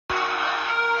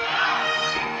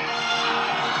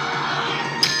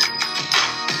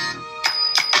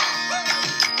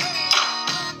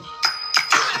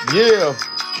Yeah.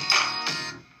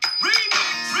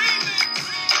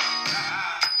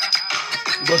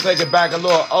 We're gonna take it back a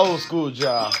little old school,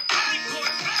 y'all.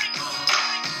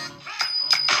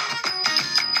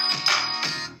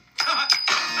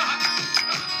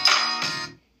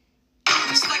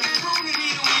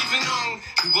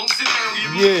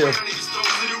 Yeah.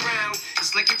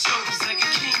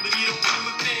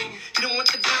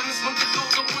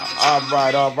 All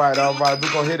right.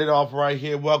 We're gonna hit it off right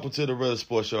here. Welcome to the Real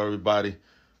Sports Show, everybody.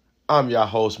 I'm your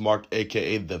host, Mark,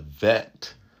 aka The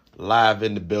Vet. Live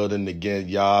in the building again,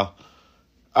 y'all.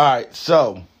 Alright,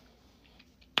 so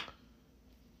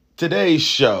today's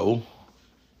show,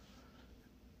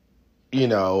 we're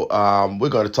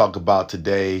gonna talk about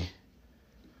today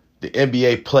the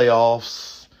NBA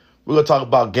playoffs. We're gonna talk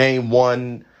about game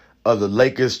 1 of the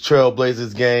Lakers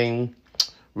Trailblazers game.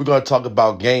 We're gonna talk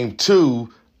about game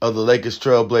 2 of the Lakers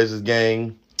Trailblazers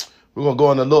game. We're going to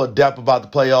go in a little depth about the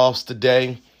playoffs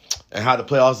today and how the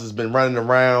playoffs has been running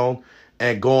around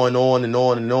and going on and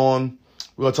on and on.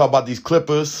 We're going to talk about these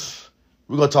Clippers.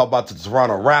 We're going to talk about the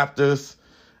Toronto Raptors.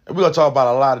 And we're going to talk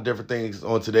about a lot of different things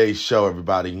on today's show,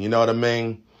 everybody. You know what I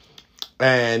mean?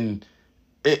 And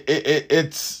we're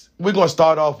going to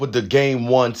start off with the game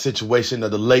 1 situation of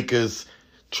the Lakers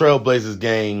Trailblazers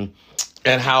game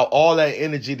and how all that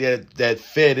energy that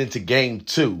fed into game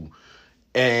 2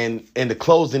 and the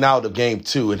closing out of game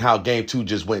 2 and how game 2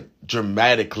 just went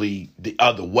dramatically the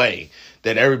other way,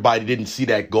 that everybody didn't see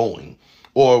that going.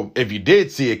 Or if you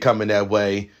did see it coming that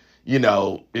way,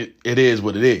 it is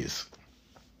what it is.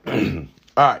 All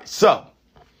right, so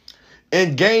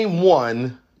in game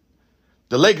 1,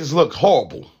 the Lakers looked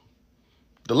horrible.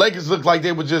 The Lakers looked like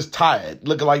they were just tired,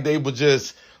 looking like they were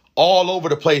just all over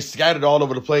the place, scattered all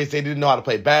over the place. They didn't know how to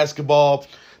play basketball.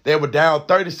 They were down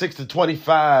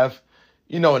 36-25,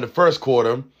 in the first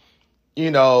quarter.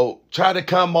 Tried to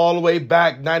come all the way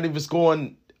back, not even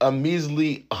scoring a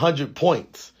measly 100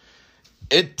 points.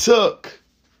 It took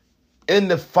in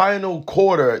the final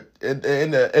quarter, in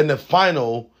the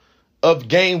final of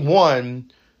game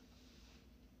 1,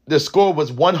 the score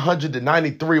was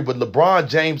 193 with LeBron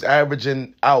James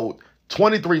averaging out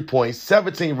 23 points,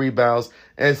 17 rebounds,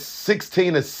 and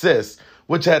 16 assists,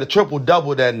 which had a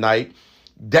triple-double that night.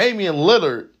 Damian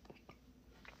Lillard,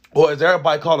 or as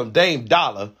everybody called him, Dame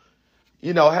Dollar,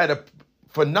 had a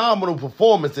phenomenal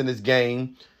performance in this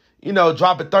game,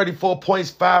 dropping 34 points,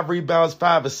 5 rebounds,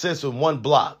 5 assists, with 1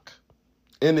 block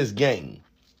in this game.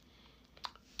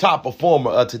 Top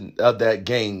performer of that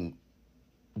game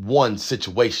 1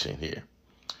 situation here.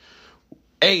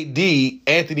 AD,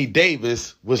 Anthony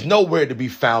Davis, was nowhere to be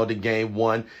found in game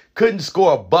 1. Couldn't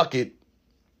score a bucket,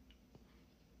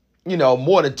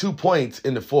 more than 2 points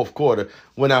in the fourth quarter.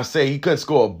 When I say he couldn't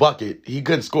score a bucket,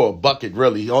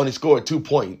 really. He only scored 2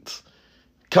 points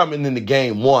coming into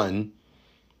game 1.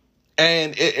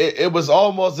 And it was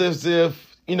almost as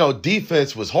if,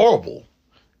 defense was horrible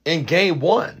in game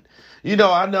 1.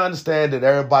 I understand that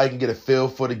everybody can get a feel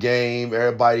for the game.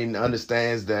 Everybody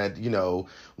understands that,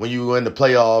 when you in the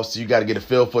playoffs, you got to get a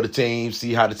feel for the team,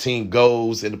 see how the team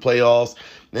goes in the playoffs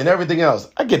and everything else.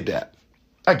 I get that.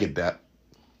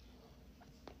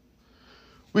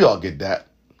 We all get that.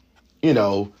 You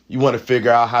want to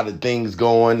figure out how the thing's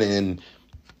going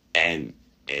and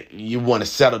you want to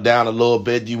settle down a little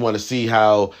bit. You want to see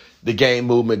how the game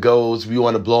movement goes. You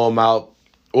want to blow them out.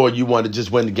 Or you want to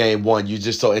just win the game 1. You're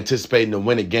just so anticipating to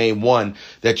winning game 1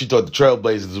 that you thought the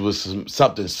Trailblazers was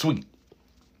something sweet.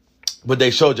 But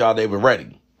they showed y'all they were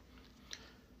ready.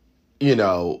 In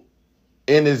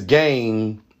this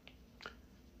game,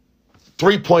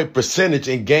 3-point percentage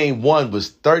in game 1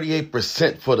 was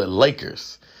 38% for the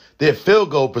Lakers. Their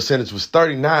field goal percentage was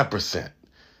 39%.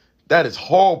 That is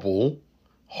horrible,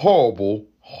 horrible,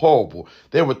 horrible.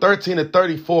 They were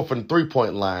 13-34 from the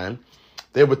 3-point line.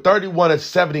 They were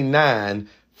 31-79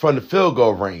 from the field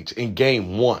goal range in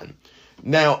game 1.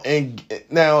 Now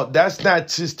that's not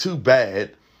just too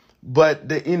bad, but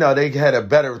they had a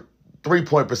better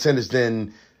 3-point percentage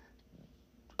than.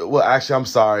 Well, actually, I'm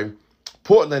sorry.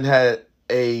 Portland had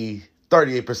a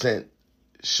 38%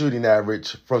 shooting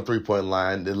average from 3-point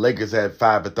line. The Lakers had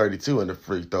 5-32 in the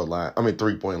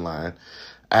 3-point line.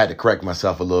 I had to correct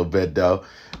myself a little bit, though.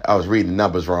 I was reading the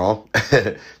numbers wrong.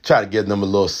 Try to give them a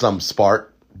little some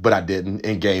spark, but I didn't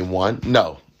in game 1.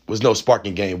 No, was no spark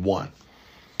in game 1.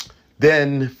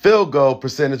 Then field goal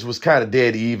percentage was kind of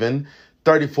dead even.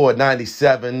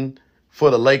 34-97 for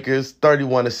the Lakers,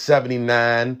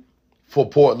 31-79 for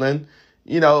Portland.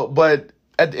 But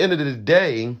at the end of the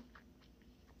day,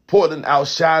 Portland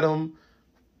outshot them.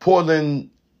 Portland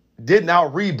didn't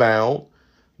out-rebound,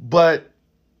 but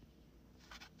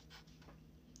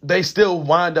they still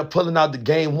wind up pulling out the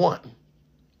game one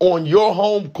on your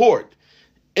home court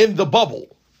in the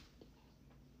bubble.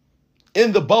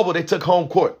 In the bubble, they took home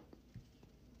court.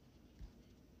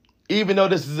 Even though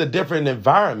this is a different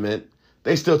environment,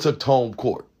 they still took home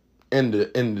court in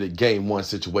the game one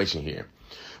situation here.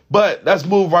 But let's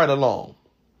move right along.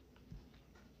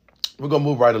 We're going to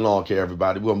move right along here,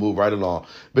 everybody. We're going to move right along.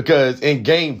 Because in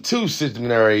game two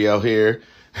scenario here,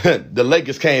 the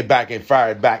Lakers came back and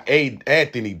fired back.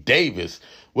 Anthony Davis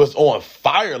was on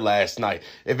fire last night.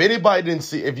 If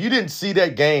you didn't see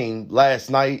that game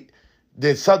last night,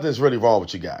 then something's really wrong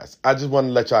with you guys. I just want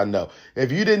to let y'all know.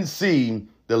 If you didn't see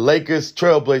the Lakers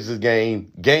Trailblazers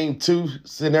game two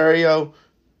scenario,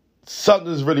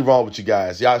 something's really wrong with you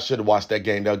guys. Y'all should have watched that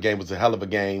game. That game was a hell of a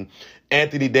game.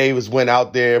 Anthony Davis went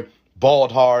out there,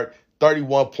 balled hard,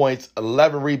 31 points,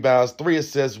 11 rebounds, 3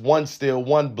 assists, 1 steal,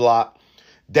 1 block.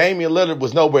 Damian Lillard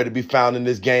was nowhere to be found in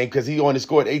this game because he only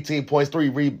scored 18 points, 3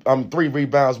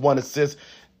 rebounds, 1 assist,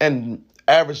 and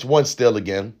averaged 1 steal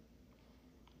again.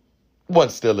 1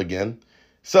 steal again.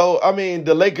 So, I mean,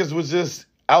 the Lakers was just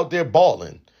out there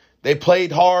balling. They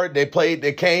played hard. They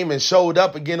came and showed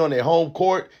up again on their home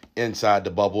court, inside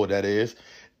the bubble, that is.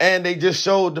 And they just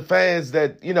showed the fans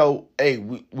that, hey,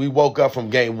 we woke up from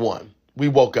game one. We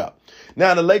woke up.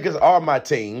 Now, the Lakers are my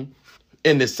team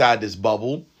inside this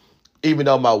bubble, even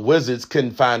though my Wizards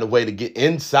couldn't find a way to get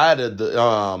inside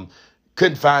of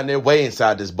couldn't find their way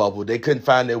inside this bubble. They couldn't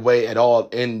find their way at all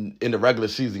in the regular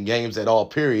season games at all,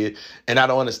 period. And I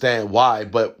don't understand why,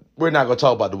 but we're not going to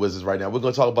talk about the Wizards right now. We're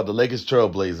going to talk about the Lakers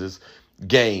Trailblazers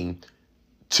game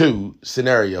two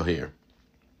scenario here,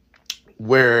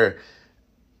 where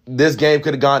this game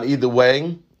could have gone either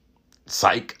way.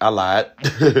 Psych, I lied.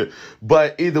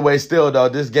 But either way, still, though,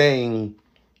 this game,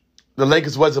 the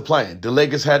Lakers wasn't playing. The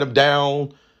Lakers had them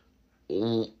down,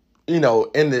 in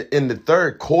the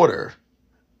third quarter.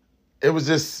 It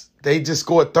was they just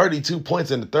scored 32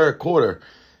 points in the third quarter,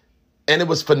 and it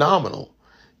was phenomenal.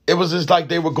 It was just like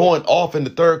they were going off in the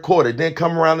third quarter. Then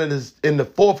come around in the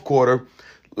fourth quarter,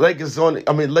 Lakers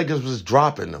was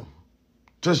dropping them,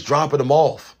 just dropping them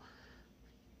off,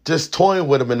 just toying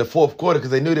with them in the fourth quarter because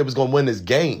they knew they was going to win this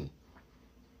game.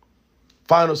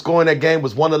 Final score in that game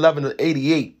was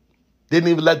 111-88. Didn't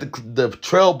even let the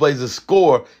Trailblazers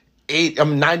score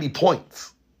 90 points.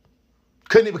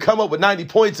 Couldn't even come up with 90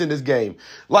 points in this game.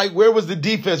 Like, where was the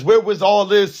defense? Where was all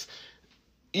this?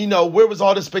 Where was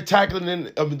all the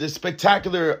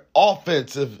spectacular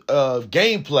offensive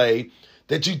gameplay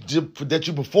that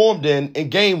you performed in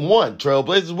game one?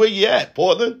 Trailblazers, where you at,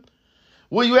 Portland?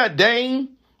 Where you at, Dame?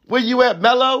 Where you at,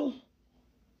 Melo?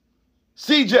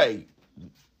 CJ.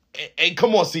 Hey,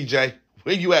 come on, CJ.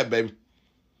 Where you at, baby?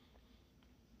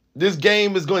 This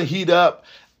game is going to heat up.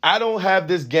 I don't have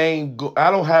this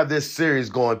series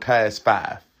going past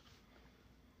 5.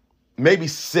 Maybe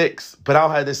 6, but I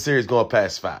don't have this series going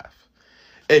past 5.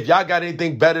 If y'all got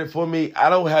anything better for me, I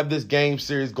don't have this game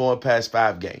series going past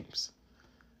 5 games.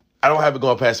 I don't have it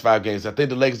going past 5 games. I think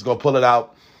the Lakers are going to pull it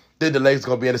out. I think the Lakers are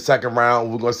going to be in the second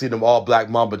round. We're going to see them all black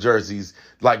Mamba jerseys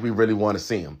like we really want to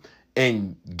see them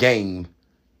in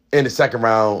the second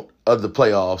round of the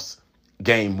playoffs,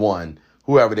 game one,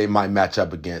 whoever they might match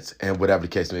up against and whatever the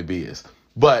case may be is.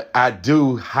 But I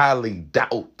do highly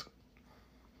doubt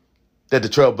that the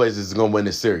Trailblazers are going to win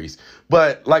this series.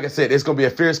 But like I said, it's going to be a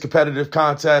fierce competitive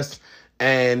contest,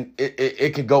 and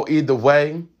it can go either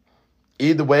way.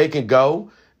 Either way it can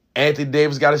go. Anthony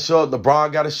Davis got to show up.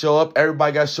 LeBron got to show up.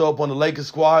 Everybody got to show up on the Lakers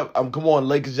squad. Come on,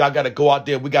 Lakers, y'all got to go out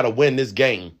there. We got to win this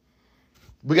game.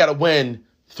 We got to win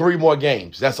 3 more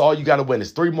games. That's all you got to win.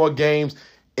 It's 3 more games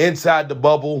inside the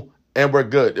bubble, and we're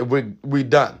good. We're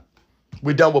done.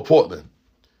 We're done with Portland.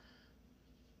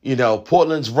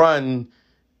 Portland's run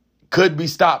could be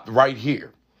stopped right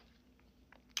here.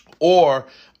 Or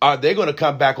are they going to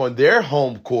come back on their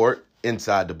home court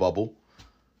inside the bubble,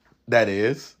 that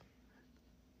is,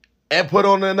 and put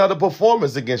on another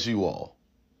performance against you all?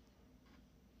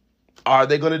 Are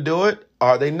they going to do it?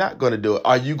 Are they not going to do it?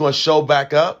 Are you going to show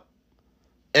back up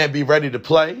and be ready to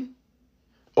play?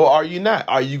 Or are you not?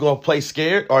 Are you going to play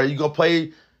scared? Or are you going to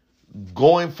play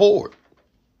going forward?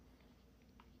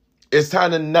 It's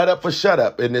time to nut up or shut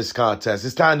up in this contest.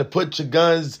 It's time to put your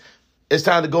guns. It's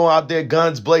time to go out there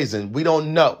guns blazing. We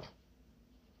don't know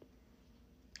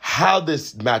how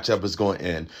this matchup is going to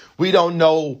end. We don't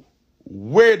know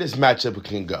where this matchup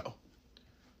can go.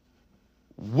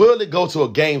 Will it go to a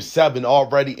game 7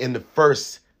 already in the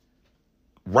first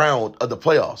round of the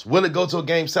playoffs? Will it go to a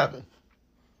game 7?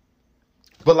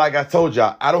 But like I told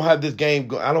y'all, I don't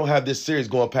have this series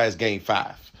going past game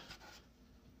 5.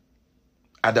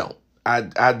 I don't.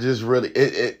 I just really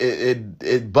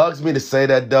it bugs me to say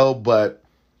that though, but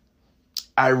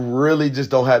I really just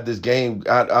don't have this game.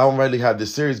 I don't really have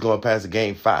this series going past the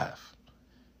game 5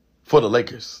 for the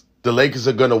Lakers. The Lakers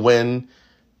are going to win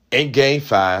in game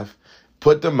 5,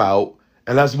 put them out,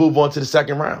 and let's move on to the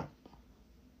second round.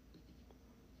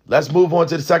 Let's move on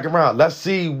to the second round. Let's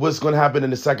see what's going to happen in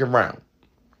the second round.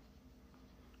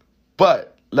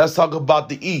 But let's talk about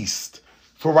the East.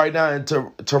 For right now, in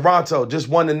Toronto just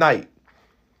won tonight.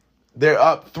 They're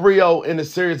up 3-0 in the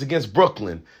series against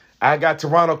Brooklyn. I got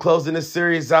Toronto closing this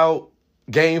series out,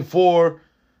 game 4,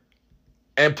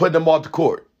 and putting them off the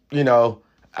court. You know,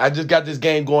 I just got this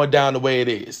game going down the way it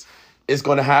is. It's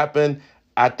going to happen.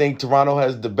 I think Toronto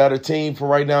has the better team for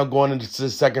right now going into the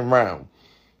second round.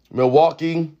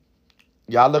 Milwaukee,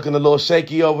 y'all looking a little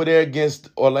shaky over there against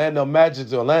Orlando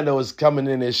Magic. Orlando is coming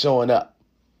in and showing up.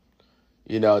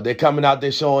 You know, they're coming out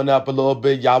there showing up a little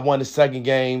bit. Y'all won the second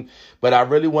game, but I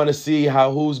really want to see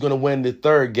who's going to win the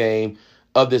third game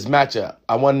of this matchup.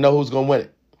 I want to know who's going to win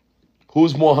it.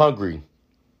 Who's more hungry?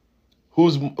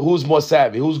 Who's more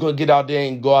savvy? Who's going to get out there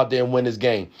and go out there and win this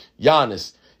game?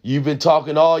 Giannis, you've been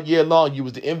talking all year long. You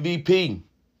was the MVP.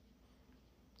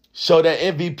 Show that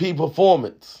MVP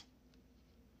performance.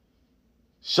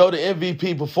 Show the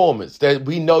MVP performance that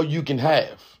we know you can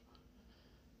have.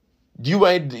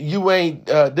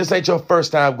 This ain't your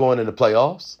first time going in the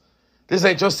playoffs. This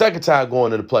ain't your second time going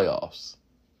to the playoffs.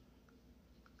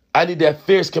 I need that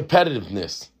fierce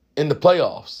competitiveness in the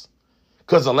playoffs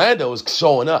because Orlando is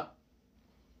showing up.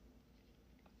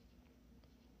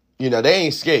 You know, they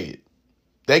ain't scared.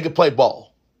 They can play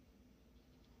ball.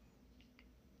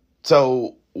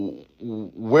 So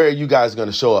where are you guys going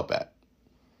to show up at?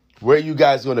 Where are you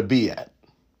guys going to be at?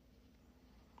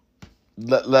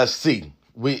 Let's see.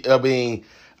 I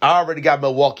already got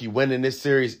Milwaukee winning this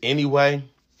series anyway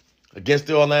against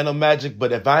the Orlando Magic.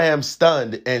 But if I am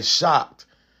stunned and shocked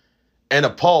and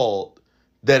appalled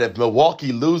that if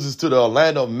Milwaukee loses to the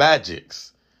Orlando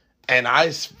Magics, and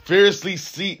I fiercely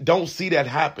don't see that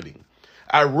happening.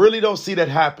 I really don't see that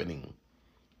happening.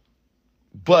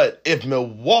 But if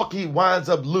Milwaukee winds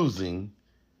up losing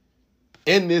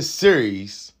in this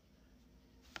series,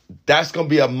 that's going to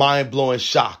be a mind-blowing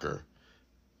shocker.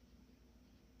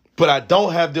 But I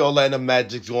don't have the Orlando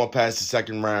Magic going past the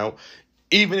second round,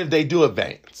 even if they do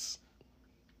advance.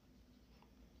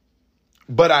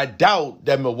 But I doubt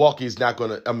that Milwaukee is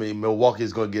going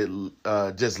to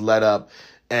get just let up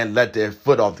and let their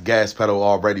foot off the gas pedal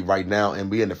already right now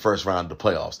and be in the first round of the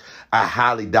playoffs. I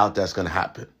highly doubt that's going to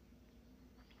happen.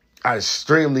 I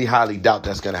extremely highly doubt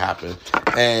that's going to happen.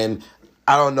 And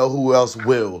I don't know who else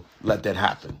will let that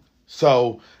happen.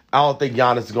 So I don't think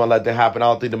Giannis is going to let that happen. I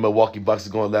don't think the Milwaukee Bucks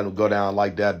is going to let him go down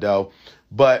like that, though.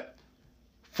 But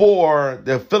for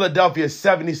the Philadelphia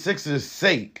 76ers'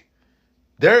 sake,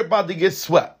 they're about to get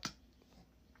swept.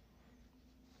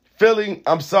 Philly,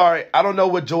 I'm sorry. I don't know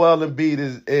what Joel Embiid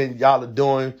is and y'all are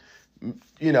doing.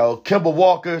 You know, Kemba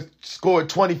Walker scored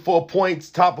 24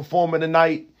 points, top performer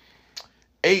tonight.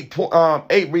 8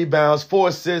 rebounds, 4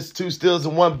 assists, 2 steals,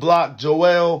 and 1 block.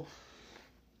 Joel,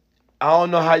 I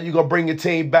don't know how you going to bring your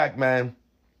team back, man.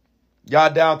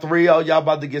 Y'all down 3-0. Y'all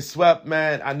about to get swept,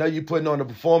 man. I know you putting on the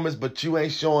performance, but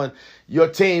your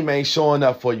team ain't showing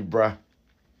up for you, bruh.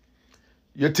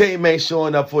 Your team ain't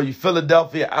showing up for you.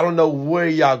 Philadelphia, I don't know where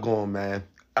y'all going, man.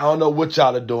 I don't know what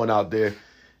y'all are doing out there.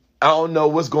 I don't know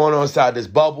what's going on inside this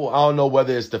bubble. I don't know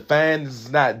whether it's the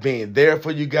fans not being there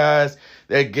for you guys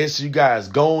that gets you guys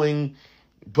going.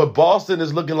 But Boston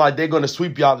is looking like they're going to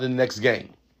sweep y'all in the next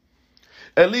game.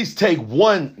 At least take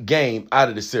one game out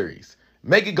of the series.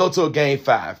 Make it go to a game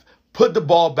 5. Put the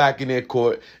ball back in their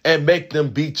court and make them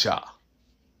beat y'all.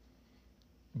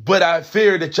 But I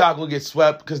fear that y'all going to get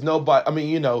swept because I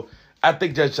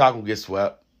think that y'all going to get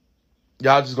swept.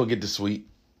 Y'all just going to get the sweep.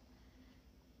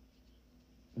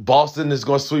 Boston is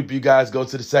going to sweep you guys, go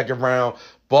to the second round.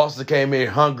 Boston came in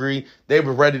hungry. They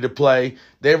were ready to play.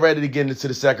 They're ready to get into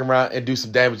the second round and do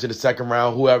some damage in the second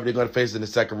round, whoever they're going to face in the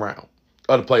second round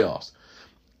of the playoffs.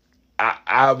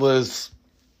 I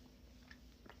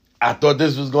thought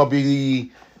this was going to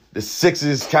be the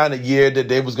Sixers kind of year that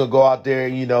they was going to go out there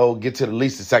and, get to at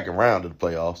least the second round of the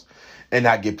playoffs and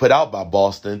not get put out by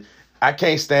Boston. I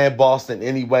can't stand Boston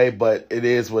anyway, but it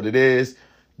is what it is.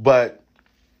 But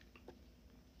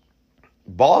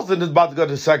Boston is about to go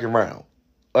to the second round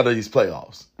of these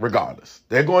playoffs, regardless.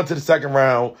 They're going to the second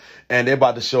round, and they're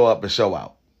about to show up and show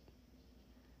out.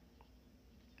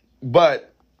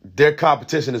 But their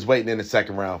competition is waiting in the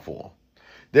second round for them.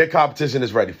 Their competition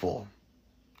is ready for them.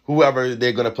 Whoever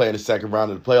they're going to play in the second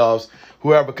round of the playoffs,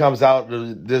 whoever comes out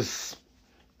of this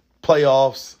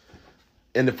playoffs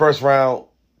in the first round,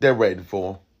 they're waiting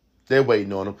for him. They're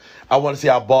waiting on him. I want to see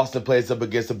how Boston plays up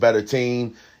against a better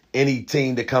team. Any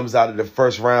team that comes out of the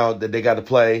first round that they got to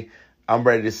play, I'm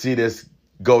ready to see this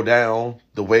go down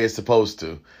the way it's supposed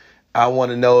to. I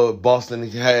want to know if Boston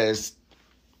has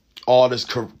all this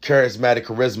charismatic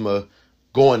charisma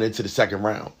going into the second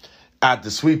round. After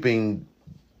sweeping,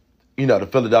 the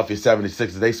Philadelphia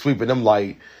 76ers, they sweeping them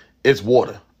like it's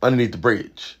water underneath the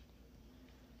bridge.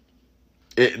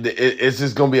 It's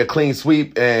just going to be a clean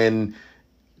sweep, and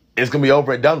it's going to be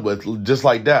over and done with just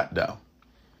like that, though.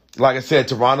 Like I said,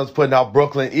 Toronto's putting out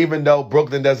Brooklyn, even though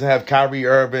Brooklyn doesn't have Kyrie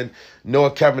Irving nor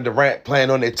Kevin Durant playing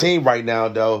on their team right now,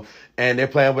 though, and they're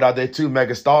playing without their two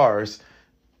mega stars.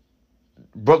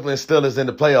 Brooklyn still is in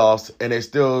the playoffs, and they're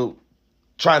still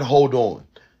trying to hold on.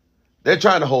 They're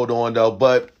trying to hold on, though,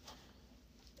 but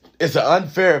it's an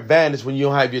unfair advantage when you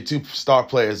don't have your two star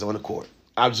players on the court.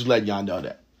 I'm just letting y'all know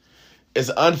that. It's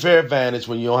an unfair advantage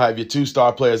when you don't have your two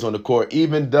star players on the court,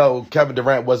 even though Kevin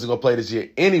Durant wasn't going to play this year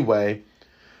anyway.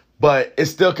 But it's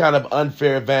still kind of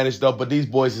unfair advantage, though. But these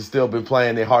boys have still been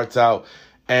playing their hearts out.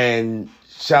 And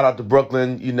shout out to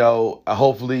Brooklyn.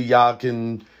 Hopefully y'all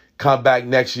can come back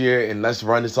next year and let's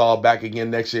run this all back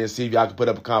again next year and see if y'all can put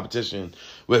up a competition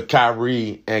with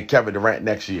Kyrie and Kevin Durant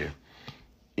next year.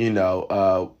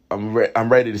 I'm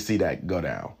ready to see that go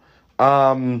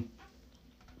down.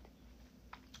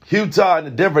 Utah and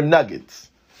the Denver Nuggets.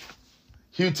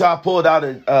 Utah pulled out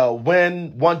a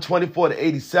win,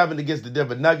 124-87 against the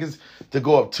Denver Nuggets to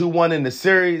go up 2-1 in the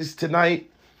series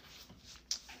tonight.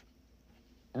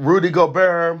 Rudy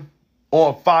Gobert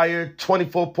on fire,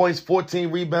 24 points,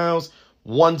 14 rebounds,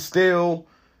 1 steal.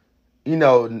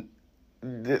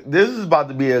 This is about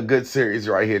to be a good series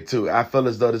right here, too. I feel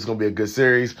as though this is going to be a good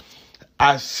series.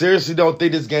 I seriously don't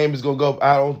think this game is going to go.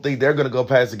 I don't think they're going to go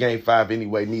past the game 5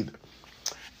 anyway, neither.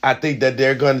 I think that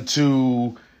they're going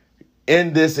to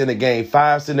end this in a game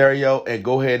 5 scenario and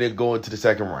go ahead and go into the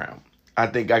second round. I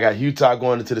think I got Utah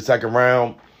going into the second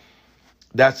round.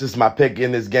 That's just my pick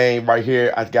in this game right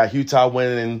here. I got Utah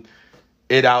winning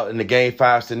it out in the game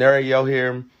 5 scenario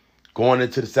here, going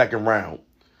into the second round.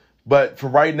 But for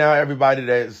right now, everybody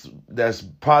that's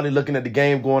probably looking at the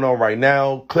game going on right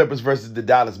now, Clippers versus the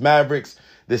Dallas Mavericks.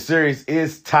 The series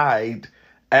is tied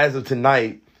as of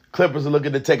tonight. Clippers are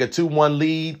looking to take a 2-1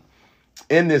 lead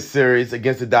in this series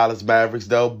against the Dallas Mavericks,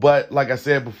 though. But like I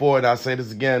said before, and I'll say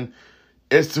this again,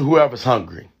 it's to whoever's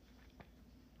hungry.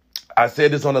 I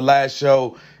said this on the last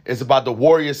show. It's about the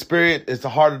warrior spirit. It's the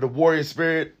heart of the warrior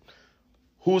spirit.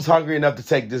 Who's hungry enough to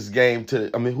take this game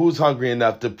who's hungry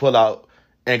enough to pull out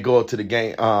and go to the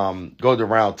game, go to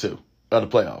round 2 of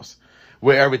the playoffs,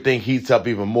 where everything heats up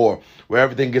even more, where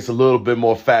everything gets a little bit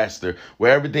more faster,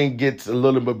 where everything gets a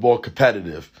little bit more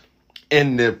competitive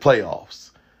in the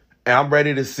playoffs. And I'm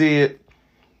ready to see it.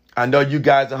 I know you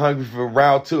guys are hungry for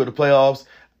round 2 of the playoffs.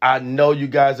 I know you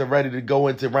guys are ready to go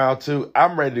into round 2.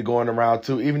 I'm ready to go into round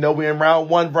 2, even though we're in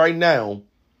round 1 right now.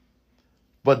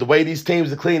 But the way these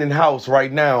teams are cleaning house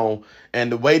right now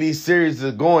and the way these series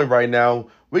are going right now,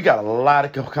 we got a lot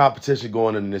of competition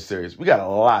going in this series. We got a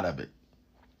lot of it.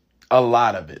 A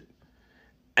lot of it.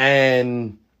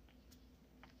 And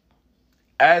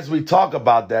as we talk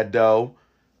about that, though,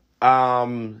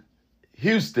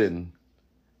 Houston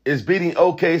is beating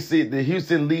OKC. The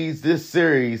Houston leads this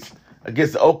series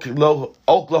against the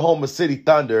Oklahoma City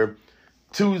Thunder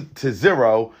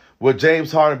 2-0, with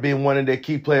James Harden being one of their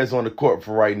key players on the court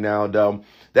for right now, though.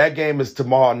 That game is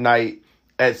tomorrow night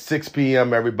at 6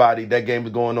 p.m., everybody. That game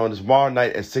is going on tomorrow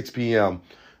night at 6 p.m.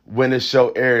 When this show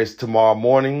airs tomorrow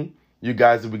morning, you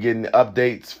guys will be getting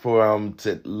updates from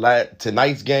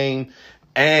tonight's game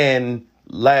and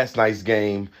last night's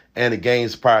game and the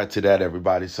games prior to that,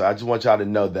 everybody. So I just want y'all to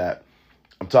know that.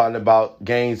 I'm talking about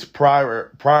games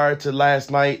prior to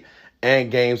last night and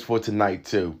games for tonight,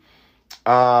 too.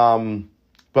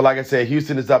 But like I said,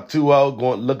 Houston is up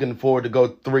 2-0, looking forward to go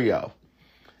 3-0.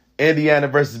 Indiana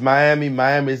versus Miami.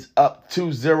 Miami is up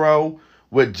 2-0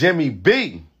 with Jimmy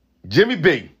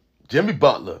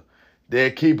Butler,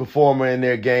 their key performer in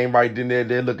their game right then there.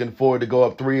 They're looking forward to go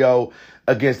up 3-0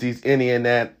 against these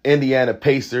Indiana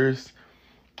Pacers.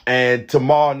 And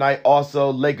tomorrow night,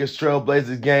 also, Lakers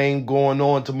Trailblazers game going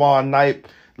on tomorrow night.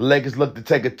 The Lakers look to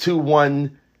take a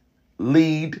 2-1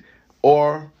 lead,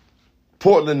 or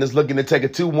Portland is looking to take a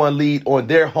 2-1 lead on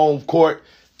their home court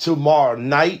tomorrow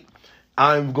night.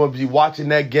 I'm going to be watching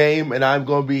that game, and I'm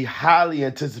going to be highly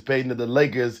anticipating that the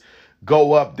Lakers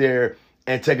go up there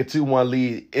and take a 2-1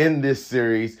 lead in this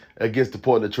series against the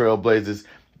Portland Trailblazers.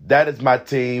 That is my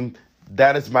team.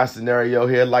 That is my scenario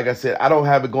here. Like I said, I don't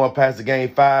have it going past the game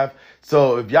 5.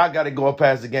 So if y'all got it going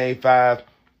past the game 5,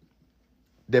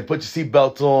 then put your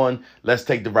seatbelt on. Let's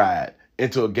take the ride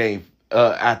into a game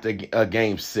after a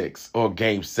game 6 or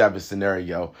game 7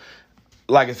 scenario.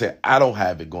 Like I said, I don't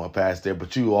have it going past there,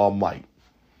 but you all might.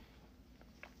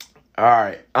 All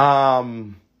right.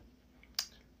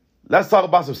 Let's talk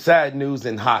about some sad news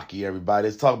in hockey, everybody.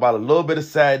 Let's talk about a little bit of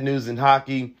sad news in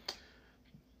hockey.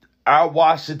 Our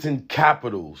Washington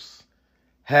Capitals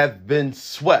have been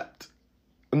swept.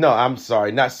 No, I'm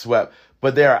sorry, not swept,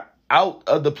 but they're out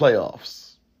of the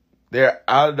playoffs. They're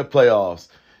out of the playoffs.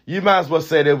 You might as well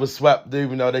say they were swept,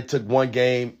 even though they took one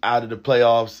game out of the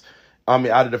playoffs.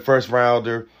 Out of the first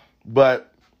rounder.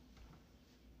 But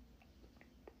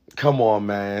come on,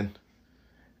 man.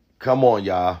 Come on,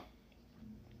 y'all.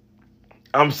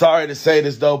 I'm sorry to say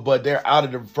this, though, but they're out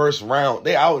of the first round.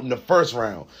 They're out in the first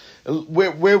round.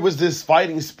 Where was this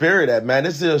fighting spirit at, man?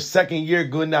 This is your second year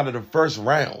going out of the first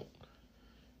round.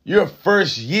 Your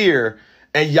first year,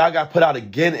 and y'all got put out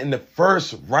again in the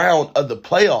first round of the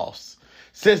playoffs.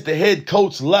 Since the head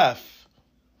coach left,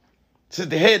 since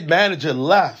the head manager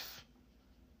left,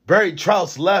 Barry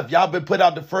Trotz left, y'all been put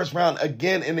out the first round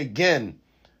again and again.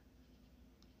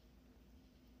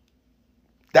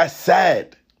 That's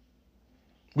sad.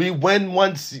 We win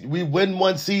one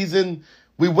season,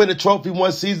 we win a trophy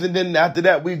one season, then after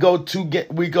that we go to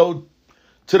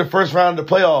the first round of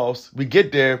the playoffs. We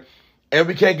get there and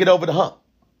we can't get over the hump.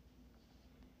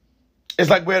 It's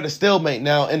like we're at a stalemate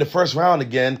now in the first round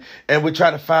again, and we're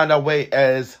trying to find our way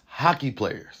as hockey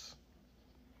players.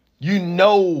 You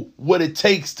know what it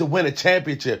takes to win a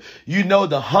championship. You know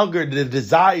the hunger, the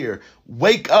desire.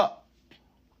 Wake up.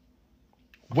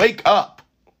 Wake up.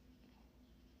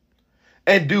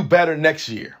 And do better next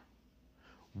year.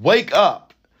 Wake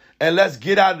up and let's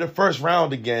get out of the first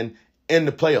round again in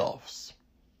the playoffs.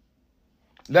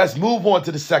 Let's move on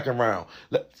to the second round.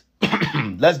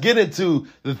 Let's get into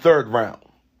the third round.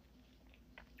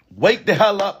 Wake the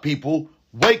hell up, people.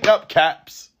 Wake up,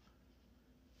 Caps.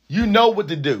 You know what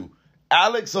to do.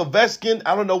 Alex Ovechkin,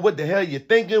 I don't know what the hell you're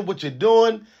thinking, what you're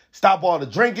doing. Stop all the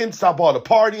drinking, stop all the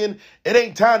partying. It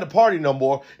ain't time to party no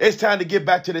more. It's time to get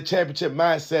back to the championship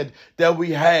mindset that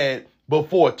we had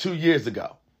before 2 years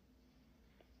ago.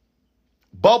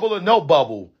 Bubble or no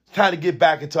bubble, it's time to get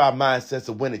back into our mindsets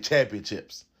of winning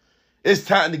championships. It's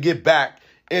time to get back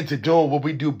into doing what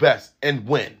we do best and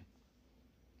win.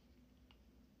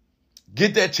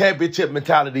 Get that championship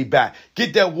mentality back.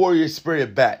 Get that warrior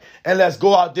spirit back. And let's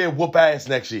go out there and whoop ass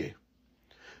next year.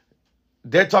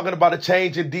 They're talking about a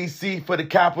change in D.C. for the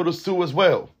Capitals too as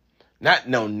well. Not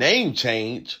no name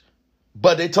change,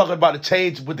 but they're talking about a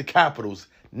change with the Capitals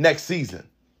next season.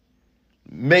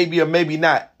 Maybe or maybe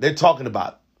not. They're talking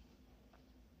about it.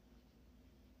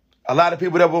 A lot of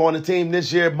people that were on the team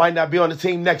this year might not be on the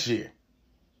team next year.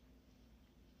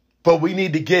 But we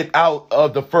need to get out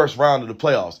of the first round of the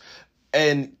playoffs.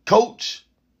 And coach,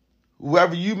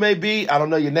 whoever you may be, I don't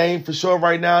know your name for sure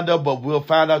right now, though, but we'll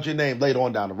find out your name later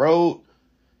on down the road.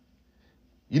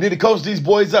 You need to coach these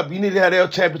boys up. You need to have their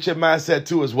championship mindset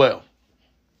too as well.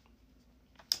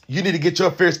 You need to get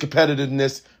your fierce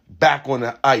competitiveness back on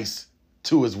the ice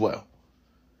too as well.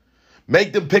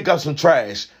 Make them pick up some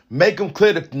trash. Make them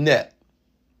clear the net.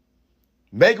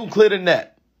 Make them clear the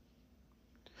net.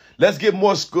 Let's get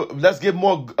more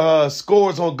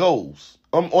scores on goals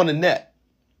on the net.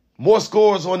 More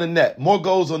scores on the net. More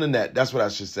goals on the net. That's what I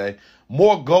should say.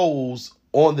 More goals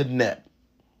on the net.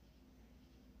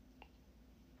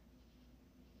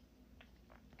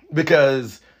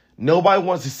 Because nobody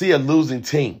wants to see a losing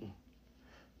team.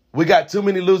 We got too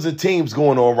many losing teams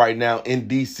going on right now in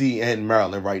D.C. and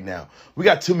Maryland right now. We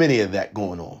got too many of that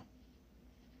going on.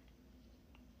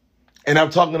 And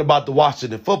I'm talking about the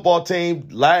Washington football team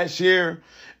last year,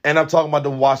 and I'm talking about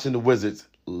the Washington Wizards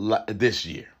this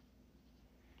year.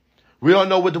 We don't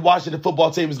know what the Washington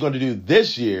football team is going to do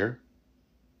this year,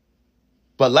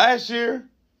 but last year,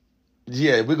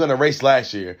 yeah, we're going to race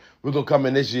last year. We're going to come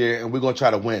in this year, and we're going to try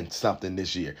to win something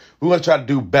this year. We're going to try to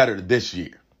do better this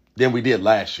year than we did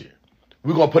last year.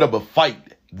 We're going to put up a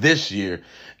fight this year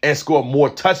and score more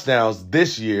touchdowns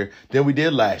this year than we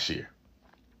did last year.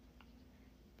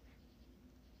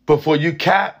 But for you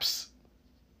Caps,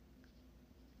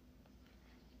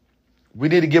 we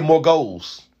need to get more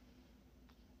goals.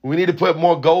 We need to put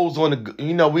more goals on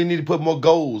the, we need to put more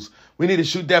goals. We need to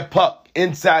shoot that puck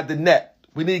inside the net.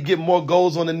 We need to get more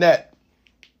goals on the net.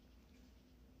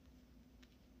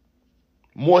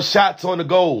 More shots on the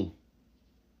goal.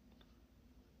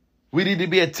 We need to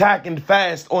be attacking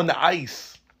fast on the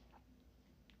ice.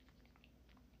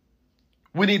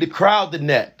 We need to crowd the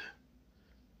net.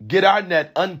 Get our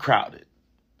net uncrowded.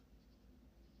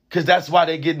 Because that's why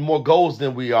they're getting more goals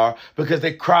than we are, because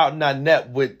they're crowding our net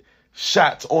with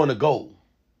shots on the goal.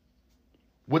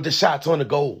 With the shots on the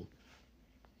goal.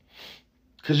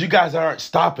 Because you guys aren't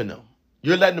stopping them.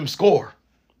 You're letting them score.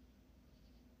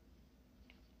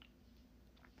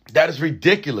 That is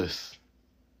ridiculous.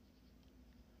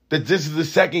 That this is the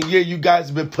second year you guys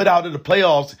have been put out of the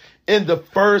playoffs in the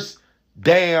first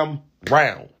damn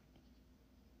round.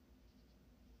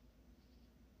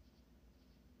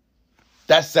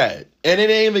 That's sad. And it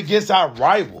ain't even against our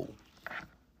rival.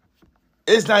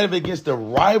 It's not even against the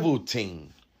rival team,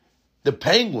 the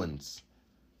Penguins.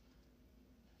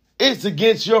 It's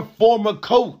against your former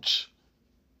coach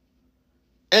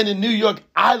and the New York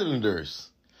Islanders.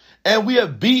 And we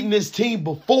have beaten this team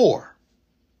before.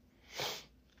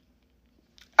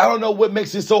 I don't know what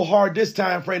makes it so hard this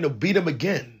time frame to beat them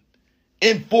again.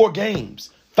 In 4 games,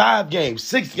 5 games,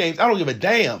 6 games. I don't give a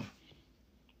damn.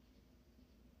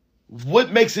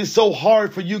 What makes it so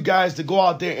hard for you guys to go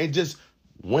out there and just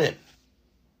win?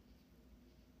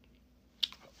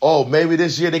 Oh, maybe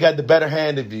this year they got the better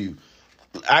hand of you.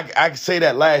 I can say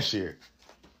that last year.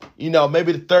 You know,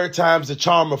 maybe the third time's the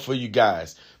charmer for you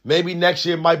guys. Maybe next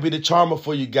year might be the charmer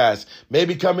for you guys.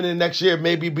 Maybe coming in next year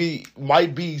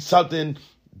might be something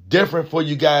different for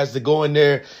you guys to go in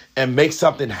there and make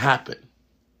something happen.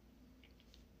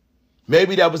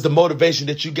 Maybe that was the motivation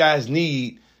that you guys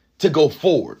need to go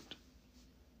forward.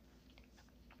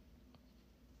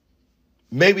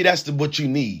 Maybe that's what you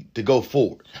need to go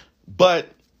forward. But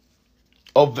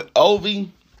Ovechkin,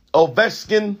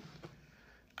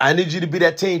 I need you to be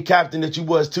that team captain that you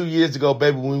was 2 years ago,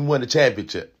 baby, when we won the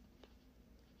championship.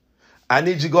 I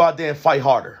need you to go out there and fight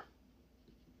harder.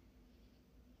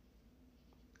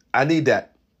 I need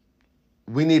that.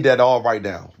 We need that all right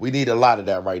now. We need a lot of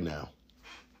that right now.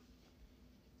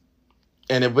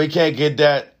 And if we can't get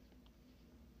that,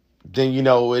 then you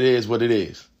know it is what it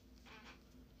is.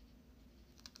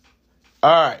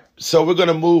 All right, so we're going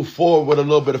to move forward with a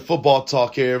little bit of football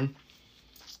talk here.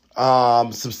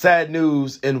 Some sad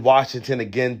news in Washington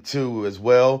again, too, as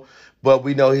well. But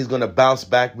we know he's going to bounce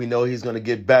back. We know he's going to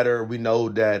get better. We know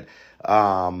that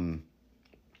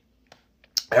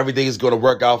everything is going to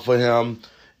work out for him.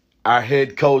 Our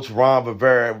head coach, Ron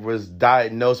Rivera, was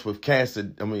diagnosed with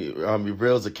cancer.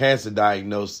 Reveals a cancer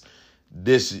diagnosis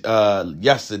this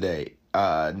yesterday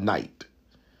night.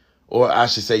 Or I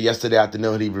should say yesterday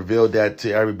afternoon, he revealed that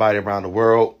to everybody around the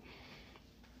world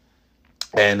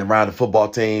and around the football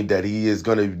team that he is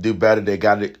going to do better. They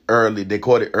got it early. They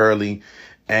caught it early.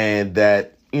 And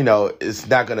that, you know, it's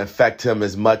not going to affect him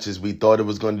as much as we thought it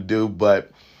was going to do. But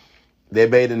they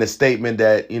made in a statement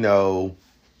that, you know,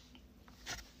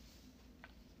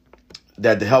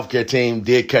 that the healthcare team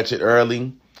did catch it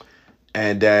early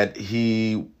and that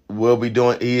he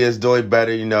is doing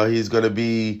better. You know, he's going to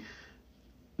be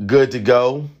good to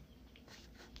go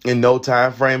in no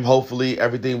time frame. Hopefully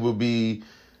everything will be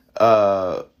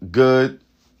good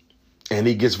and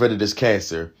he gets rid of this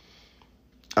cancer.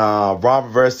 Ron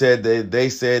Rivera said that they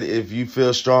said if you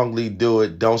feel strongly, do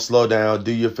it. Don't slow down.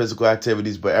 Do your physical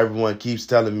activities. But everyone keeps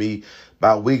telling me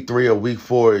about week 3 or week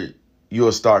 4,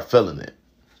 you'll start feeling it.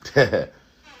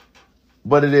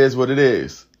 But it is what it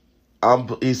is.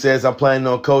 He says I'm planning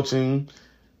on coaching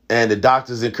and the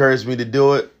doctors encouraged me to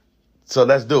do it. So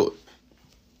let's do it.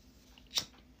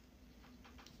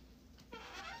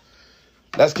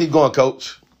 Let's keep going,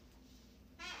 Coach.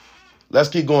 Let's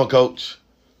keep going, Coach.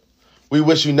 We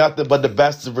wish you nothing but the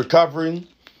best of recovery.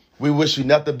 We wish you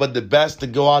nothing but the best to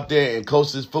go out there and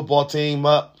coach this football team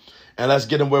up. And let's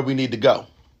get them where we need to go.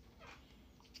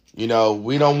 You know,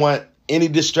 we don't want any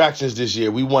distractions this year.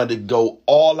 We want to go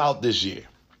all out this year.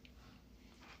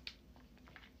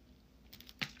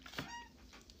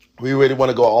 We really want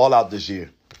to go all out this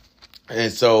year.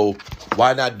 And so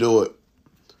why not do it?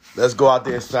 Let's go out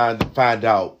there and find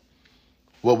out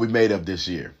what we made of this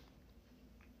year.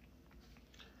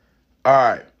 All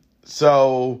right.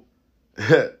 So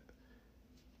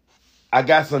I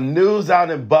got some news out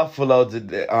in Buffalo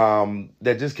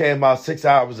that just came out 6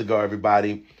 hours ago,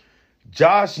 everybody.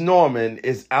 Josh Norman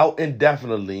is out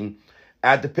indefinitely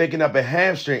after picking up a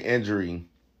hamstring injury.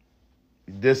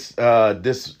 This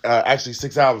actually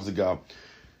 6 hours ago.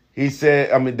 He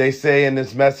said, they say in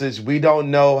this message, we don't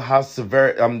know how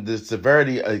the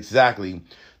severity exactly.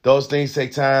 Those things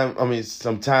take time.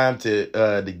 Some time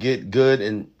to get good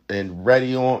and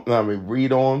ready on.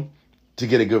 Read on, to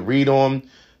get a good read on.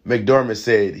 McDermott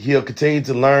said he'll continue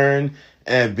to learn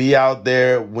and be out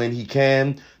there when he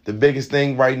can. The biggest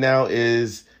thing right now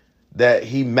is that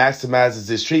he maximizes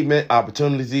his treatment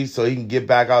opportunities so he can get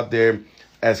back out there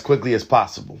as quickly as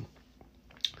possible.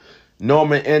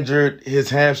 Norman injured his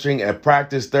hamstring at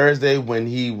practice Thursday when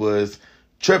he was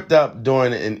tripped up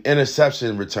during an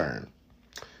interception return.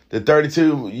 The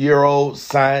 32-year-old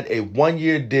signed a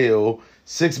one-year deal,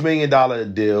 $6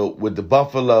 million deal with the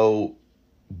Buffalo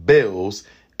Bills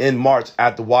in March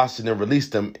after Washington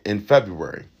released him in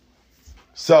February.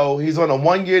 So he's on a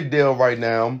one-year deal right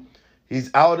now.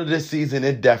 He's out of this season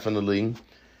indefinitely.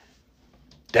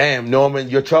 Damn, Norman,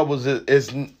 your troubles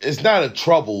it's not a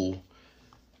trouble.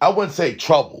 I wouldn't say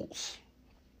troubles.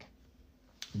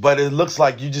 But it looks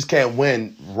like you just can't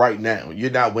win right now. You're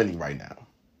not winning right now.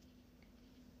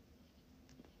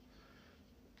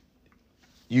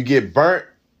 You get burnt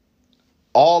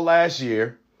all last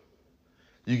year.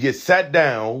 You get sat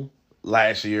down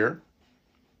last year.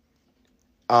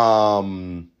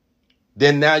 Then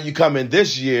now you come in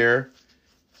this year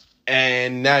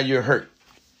and now you're hurt.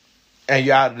 And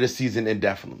you're out of the season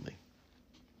indefinitely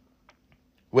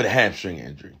with a hamstring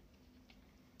injury.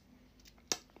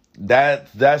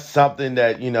 That's something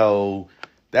that,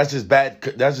 that's just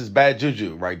bad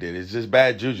juju right there. It's just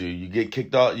bad juju. You get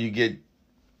kicked off, you get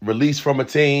released from a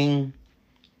team.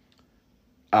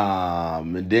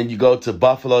 And then you go to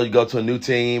Buffalo, you go to a new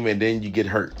team, and then you get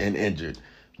hurt and injured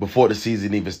before the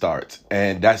season even starts.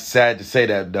 And that's sad to say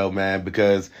that, though, man,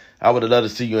 because I would have loved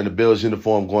to see you in the Bills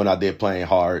uniform going out there playing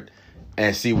hard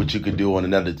and see what you could do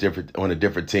on a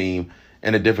different team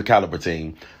and a different caliber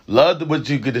team. Loved what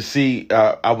you could see.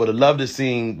 I would have loved to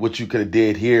see what you could have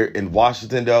did here in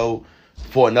Washington, though,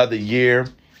 for another year.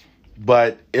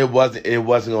 But it wasn't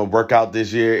going to work out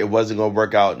this year. It wasn't going to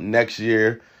work out next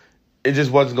year. It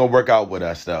just wasn't going to work out with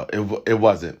us, though. It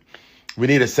wasn't. We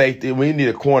need a safety. We need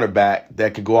a cornerback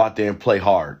that can go out there and play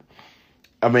hard.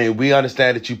 I mean, we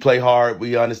understand that you play hard.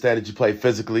 We understand that you play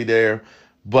physically there.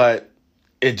 But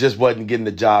it just wasn't getting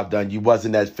the job done. You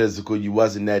wasn't that physical. You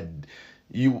wasn't that...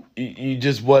 You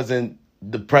just wasn't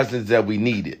the presence that we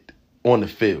needed on the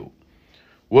field.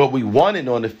 What we wanted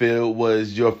on the field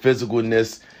was your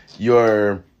physicalness,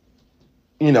 your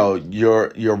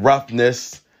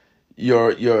roughness,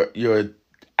 your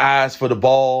eyes for the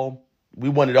ball. We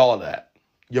wanted all that.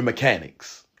 Your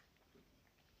mechanics.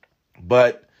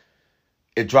 But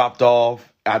it dropped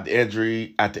off after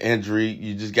injury.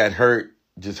 You just got hurt.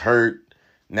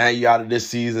 Now you're out of this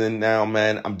season. Now,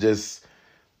 man,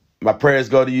 my prayers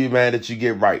go to you, man, that you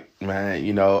get right,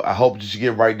 man. I hope that you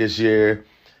get right this year.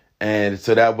 And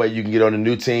so that way you can get on a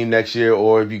new team next year.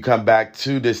 Or if you come back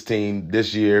to this team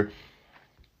this year,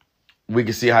 we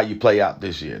can see how you play out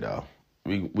this year, though.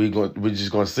 We're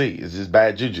just going to see. It's just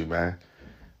bad juju, man.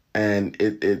 And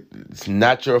it's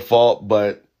not your fault,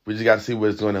 but we just got to see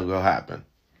what's going to go happen.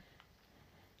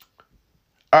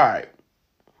 All right.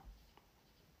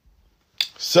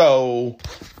 So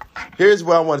here's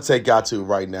where I want to take y'all to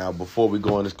right now before we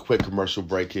go on this quick commercial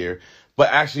break here.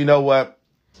 But actually, you know what?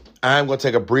 I'm going to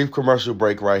take a brief commercial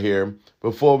break right here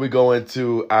before we go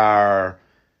into our,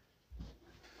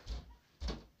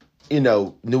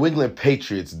 New England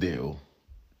Patriots deal.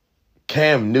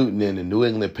 Cam Newton in the New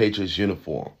England Patriots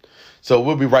uniform. So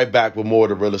we'll be right back with more of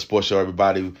the Realest Sports Show,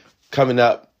 everybody. Coming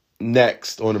up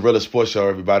next on the Realest Sports Show,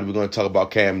 everybody, we're going to talk about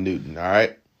Cam Newton, all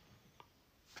right?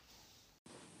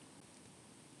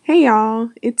 Hey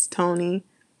y'all, it's Tony.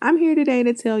 I'm here today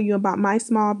to tell you about my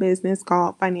small business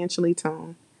called Financially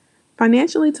Tone.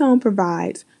 Financially Tone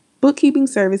provides bookkeeping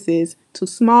services to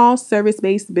small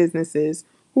service-based businesses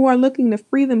who are looking to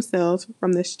free themselves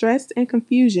from the stress and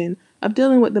confusion of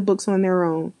dealing with the books on their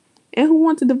own, and who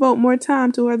want to devote more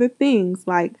time to other things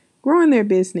like growing their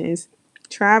business,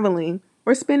 traveling,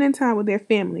 or spending time with their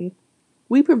family.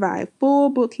 We provide full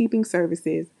bookkeeping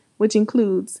services, which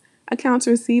includes accounts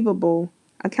receivable,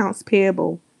 accounts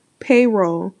payable,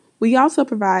 payroll. We also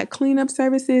provide cleanup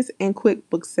services and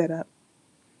QuickBooks setup.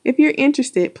 If you're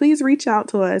interested, please reach out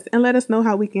to us and let us know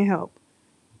how we can help.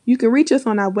 You can reach us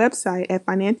on our website at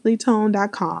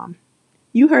financiallytone.com.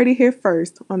 You heard it here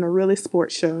first on the Realest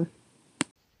Sports Show.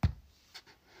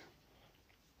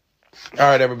 All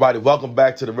right, everybody, welcome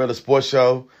back to the Realest Sports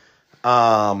Show.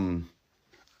 So,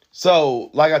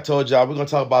 like I told y'all, we're going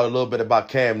to talk about a little bit about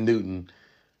Cam Newton.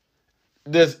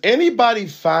 Does anybody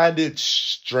find it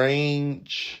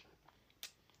strange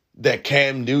that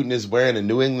Cam Newton is wearing a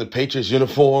New England Patriots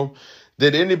uniform?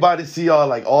 Did anybody see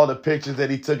all the pictures that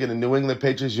he took in the New England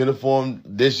Patriots uniform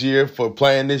this year for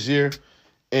playing this year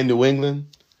in New England?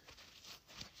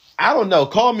 I don't know.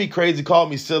 Call me crazy, call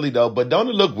me silly, though, but don't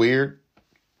it look weird?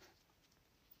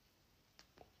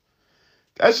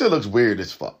 That shit looks weird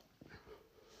as fuck.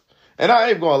 And I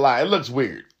ain't gonna lie, it looks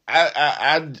weird.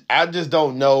 I just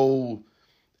don't know.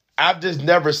 I've just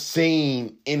never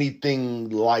seen anything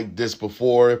like this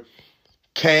before.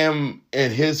 Cam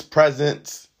and his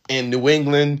presence in New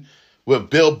England with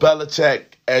Bill Belichick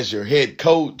as your head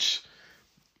coach.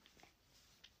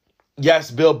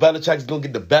 Yes, Bill Belichick is going to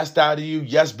get the best out of you.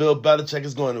 Yes, Bill Belichick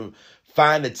is going to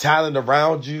find the talent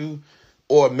around you,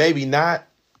 or maybe not.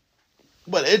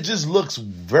 But it just looks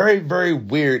very, very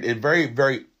weird and very,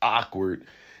 very awkward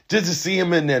just to see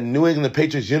him in the New England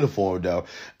Patriots uniform, though.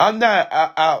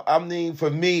 I mean, for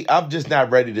me, I'm just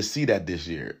not ready to see that this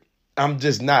year. I'm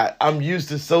just not. I'm used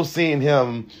to seeing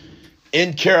him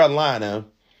in Carolina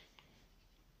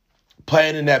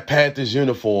playing in that Panthers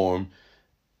uniform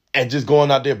and just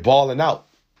going out there balling out.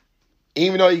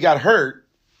 Even though he got hurt,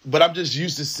 but I'm just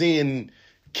used to seeing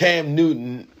Cam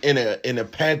Newton in a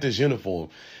Panthers uniform.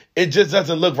 It just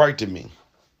doesn't look right to me.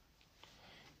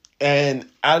 And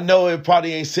I know it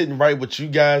probably ain't sitting right with you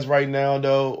guys right now,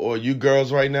 though, or you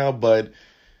girls right now, but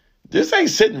this ain't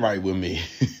sitting right with me.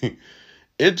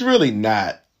 It's really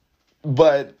not.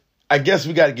 But I guess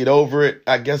we got to get over it.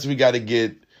 I guess we're going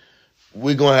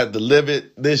to have to live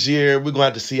it this year. We're going to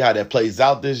have to see how that plays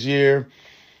out this year.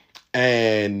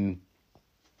 And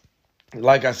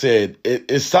like I said,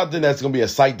 it's something that's going to be a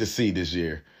sight to see this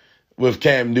year with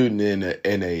Cam Newton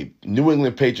in a New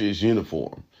England Patriots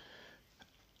uniform.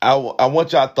 I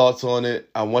want y'all thoughts on it.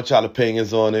 I want y'all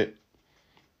opinions on it.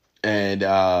 And,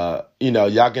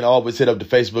 y'all can always hit up the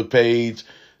Facebook page,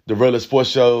 the Realest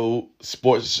Sports Show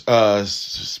sports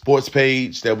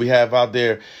page that we have out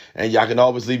there. And y'all can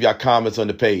always leave y'all comments on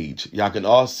the page. Y'all can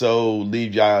also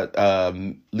leave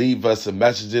us some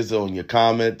messages on your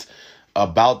comments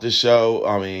about the show.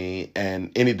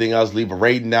 And anything else, leave a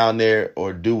rating down there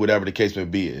or do whatever the case may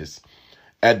be is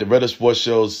at the Realest Sports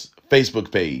Show's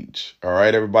Facebook page. All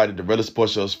right, everybody, the Realest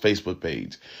Sports Show's Facebook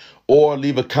page. Or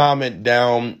leave a comment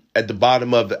down at the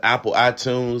bottom of the Apple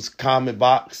iTunes comment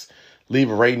box. Leave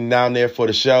a rating down there for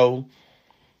the show.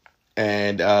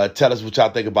 And tell us what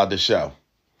y'all think about the show.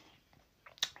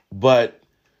 But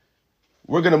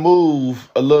we're going to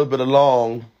move a little bit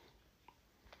along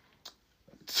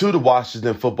to the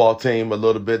Washington football team a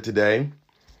little bit today.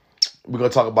 We're going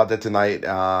to talk about that tonight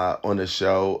on the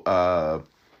show.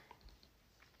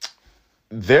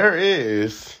 There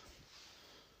is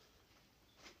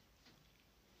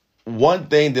one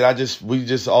thing that we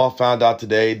just all found out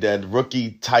today, that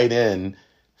rookie tight end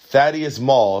Thaddeus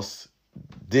Moss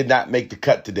did not make the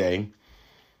cut today.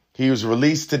 He was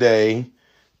released today,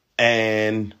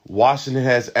 and Washington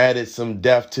has added some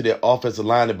depth to their offensive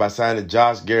line by signing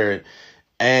Josh Garrett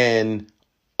and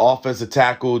offensive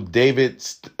tackle David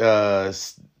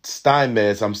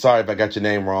Steinmetz. I'm sorry if I got your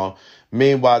name wrong.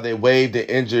 Meanwhile, they waived the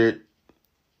injured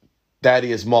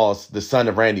Thaddeus Moss, the son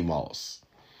of Randy Moss.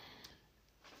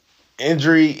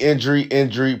 Injury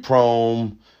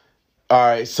prone. All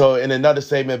right, so in another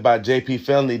statement by J.P.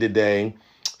 Finley today,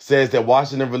 says that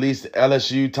Washington released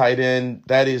LSU tight end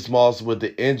Thaddeus Moss with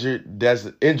the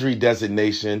injury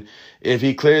designation. If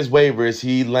he clears waivers,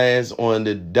 he lands on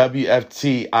the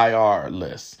WFT IR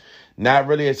list. Not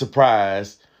really a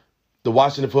surprise. The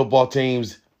Washington football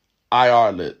team's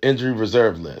IR list, injury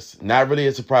reserve list. Not really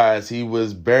a surprise. He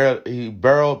barely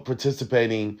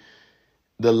participating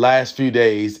the last few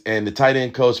days, and the tight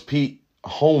end coach Pete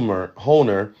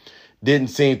Honer didn't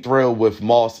seem thrilled with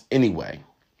Moss anyway.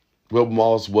 What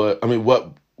Moss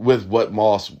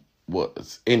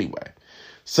was anyway.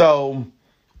 So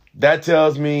that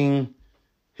tells me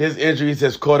his injuries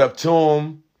has caught up to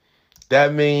him.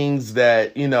 That means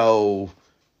that, it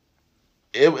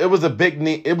was a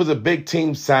big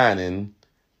team signing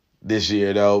this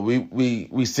year, though.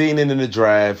 We seen it in the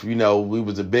draft. We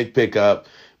was a big pickup.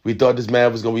 We thought this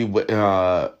man was going to be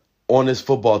on this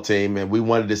football team, and we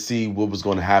wanted to see what was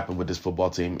going to happen with this football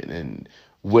team and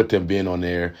with him being on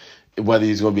there. Whether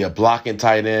he's going to be a blocking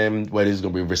tight end, whether he's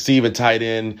going to be a receiving tight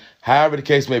end, however the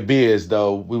case may be, as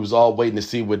though we was all waiting to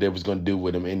see what they was going to do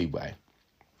with him anyway.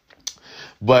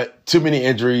 But too many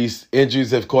injuries. Injuries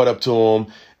have caught up to him,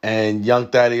 and young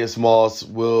Thaddeus Moss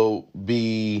will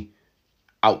be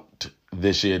out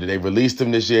this year. They released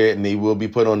him this year, and he will be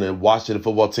put on the Washington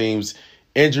football team's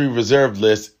injury reserve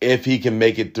list if he can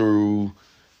make it through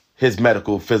his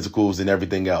medical physicals and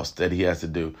everything else that he has to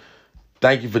do.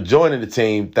 Thank you for joining the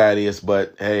team, Thaddeus,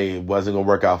 but hey, it wasn't going to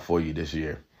work out for you this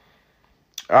year.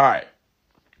 All right.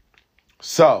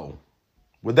 So,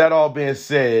 with that all being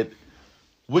said,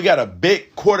 we got a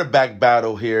big quarterback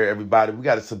battle here, everybody. We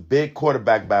got some big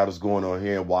quarterback battles going on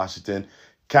here in Washington.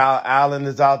 Kyle Allen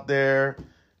is out there.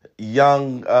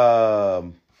 Young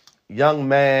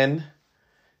man.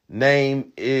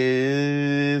 Name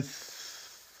is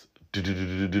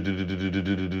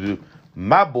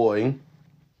my boy.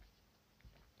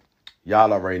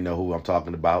 Y'all already know who I'm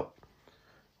talking about.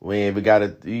 We ain't even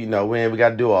gotta, we ain't even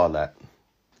gotta do all that.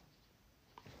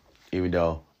 Even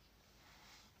though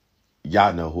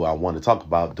y'all know who I want to talk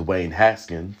about, Dwayne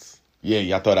Haskins. Yeah,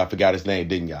 y'all thought I forgot his name,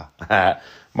 didn't y'all?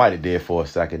 Might have did for a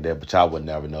second there, but y'all would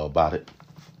never know about it.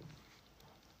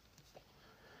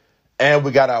 And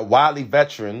we got our wily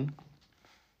veteran,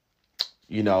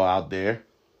 out there,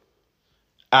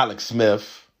 Alex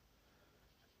Smith.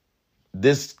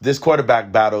 This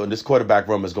quarterback battle and this quarterback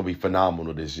room is going to be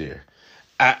phenomenal this year.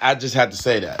 I just had to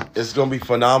say that. It's going to be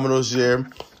phenomenal this year,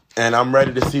 and I'm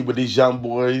ready to see what these young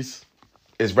boys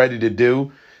is ready to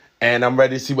do, and I'm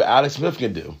ready to see what Alex Smith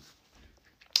can do.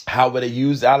 How would they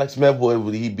use Alex Smith?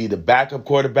 Would he be the backup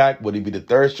quarterback? Would he be the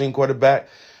third-string quarterback?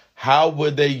 How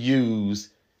would they use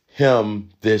him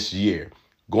this year?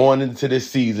 Going into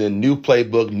this season, new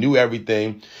playbook, new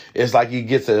everything. It's like he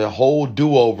gets a whole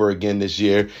do-over again this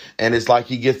year, and it's like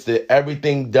he gets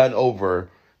everything done over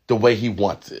the way he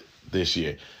wants it this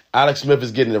year. Alex Smith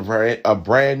is getting a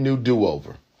brand new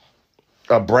do-over.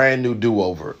 A brand new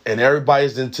do-over. And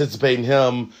everybody's anticipating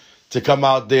him to come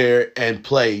out there and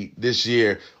play this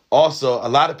year. Also, a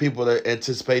lot of people are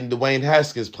anticipating Dwayne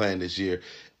Haskins playing this year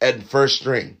at first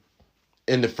string,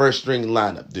 in the first string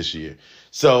lineup this year.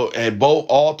 So, and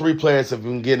all three players have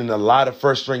been getting a lot of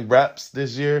first string reps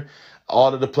this year.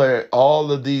 All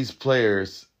of these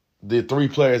players, the three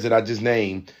players that I just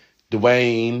named,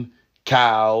 Dwayne,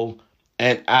 Kyle,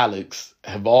 and Alex,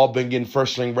 have all been getting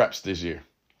first string reps this year.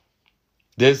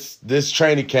 This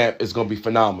training camp is going to be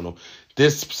phenomenal.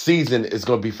 This season is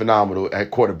going to be phenomenal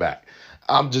at quarterback.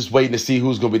 I'm just waiting to see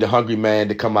who's going to be the hungry man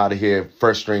to come out of here,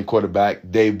 first string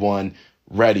quarterback, day one,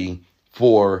 ready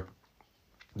for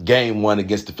game one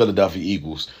against the Philadelphia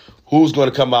Eagles. Who's going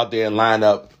to come out there and line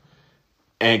up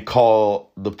and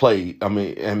call the play,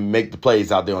 and make the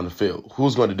plays out there on the field?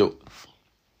 Who's going to do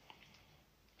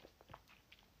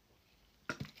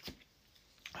it?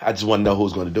 I just want to know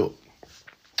who's going to do it.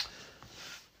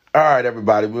 All right,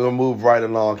 everybody, we're going to move right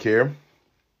along here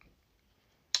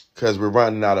because we're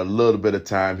running out a little bit of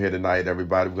time here tonight,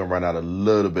 everybody. We're going to run out a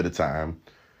little bit of time.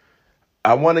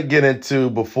 I want to get into,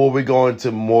 before we go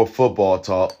into more football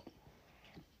talk,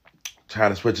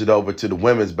 trying to switch it over to the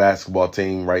women's basketball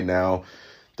team right now,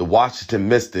 the Washington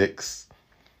Mystics.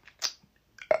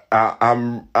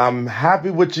 I'm happy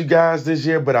with you guys this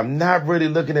year, but I'm not really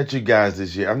looking at you guys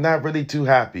this year. I'm not really too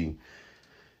happy.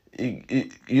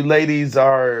 You ladies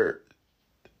are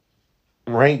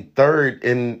ranked third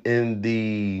in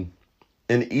the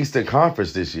Eastern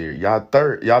Conference this year. Y'all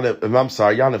third. Y'all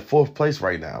in fourth place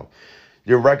right now.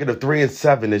 Your record of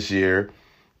 3-7 this year,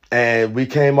 and we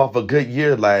came off a good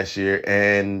year last year.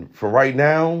 And for right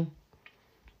now,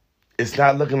 it's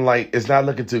not looking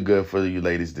too good for you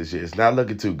ladies this year. It's not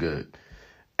looking too good.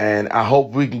 And I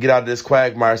hope we can get out of this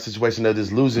quagmire situation of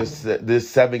this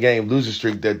 7-game losing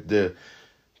streak that the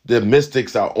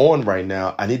Mystics are on right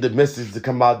now. I need the Mystics to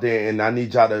come out there, and I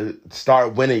need y'all to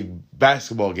start winning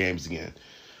basketball games again.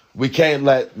 We can't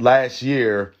let the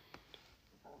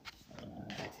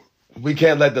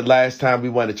last time we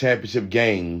won a championship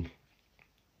game,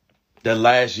 the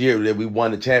last year that we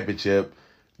won the championship,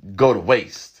 go to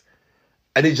waste.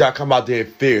 I need y'all to come out there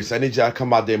fierce. I need y'all to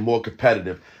come out there more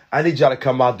competitive. I need y'all to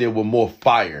come out there with more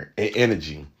fire and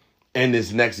energy in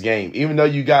this next game. Even though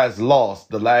you guys lost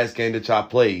the last game that y'all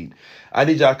played, I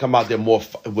need y'all to come out there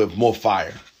with more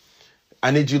fire.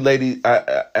 I need you ladies,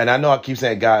 and I know I keep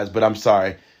saying guys, but I'm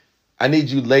sorry. I need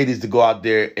you ladies to go out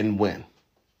there and win.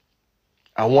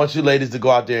 I want you ladies to go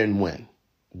out there and win.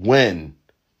 Win.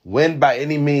 Win by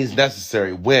any means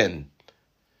necessary. Win.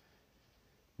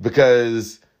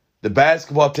 Because the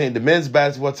men's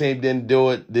basketball team didn't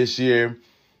do it this year.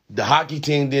 The hockey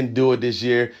team didn't do it this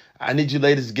year. I need you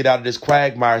ladies to get out of this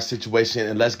quagmire situation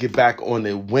and let's get back on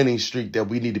the winning streak that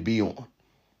we need to be on.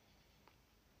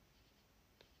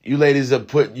 You ladies have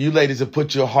put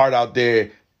your heart out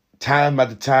there time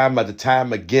after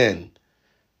time again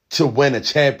to win a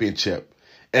championship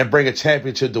and bring a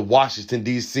championship to Washington,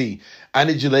 D.C. I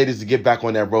need you ladies to get back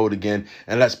on that road again,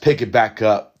 and let's pick it back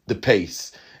up, the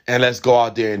pace, and let's go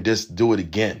out there and just do it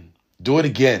again. Do it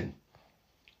again.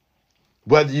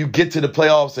 Whether you get to the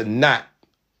playoffs or not.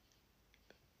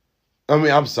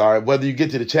 Whether you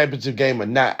get to the championship game or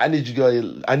not, I need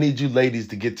you ladies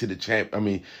to get to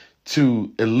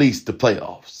to at least the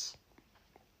playoffs.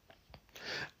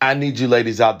 I need you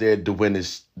ladies out there to win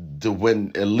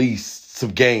at least some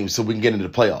games so we can get into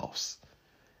the playoffs.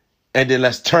 And then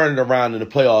let's turn it around in the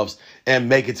playoffs and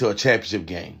make it to a championship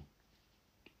game.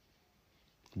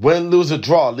 Win, lose, or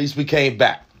draw, at least we came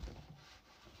back.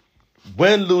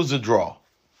 Win, lose, or draw.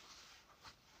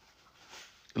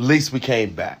 At least we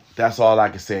came back. That's all I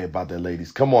can say about that,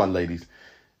 ladies. Come on, ladies.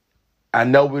 I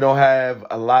know we don't have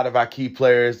a lot of our key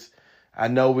players. I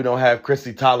know we don't have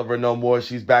Chrissy Tolliver no more.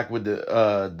 She's back with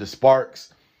the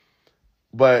Sparks.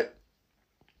 But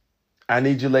I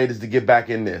need you ladies to get back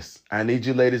in this. I need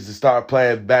you ladies to start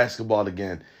playing basketball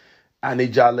again. I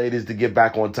need y'all ladies to get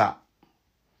back on top.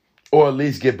 Or at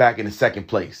least get back in the second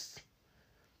place.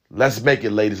 Let's make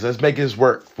it, ladies. Let's make this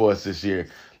work for us this year.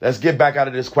 Let's get back out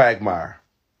of this quagmire.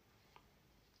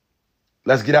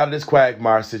 Let's get out of this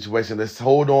quagmire situation. Let's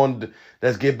hold on.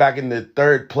 Let's get back into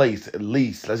third place at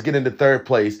least. Let's get into third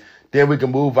place. Then we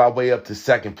can move our way up to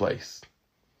second place.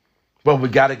 But we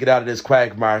got to get out of this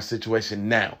quagmire situation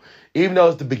now. Even though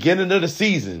it's the beginning of the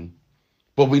season,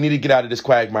 but we need to get out of this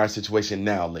quagmire situation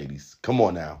now, ladies. Come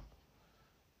on now.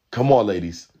 Come on,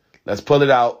 ladies. Let's pull it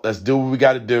out. Let's do what we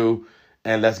got to do.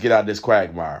 And let's get out of this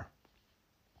quagmire.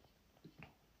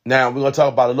 Now, we're going to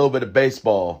talk about a little bit of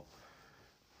baseball.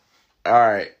 All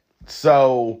right.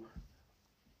 So,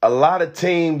 a lot of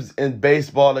teams in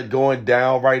baseball are going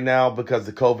down right now because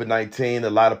of COVID-19. A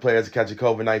lot of players are catching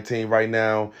COVID-19 right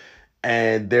now.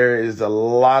 And there is a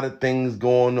lot of things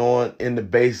going on in the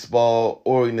baseball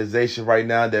organization right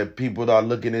now that people are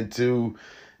looking into.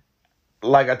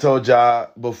 Like I told y'all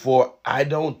before, I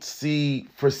don't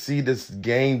foresee this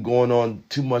game going on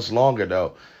too much longer,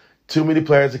 though. Too many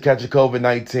players are catching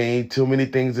COVID-19. Too many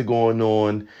things are going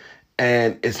on.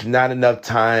 And it's not enough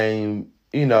time,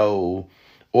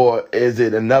 or is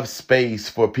it enough space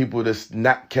for people to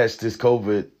not catch this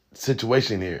COVID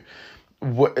situation here?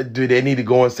 Do they need to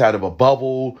go inside of a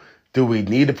bubble? Do we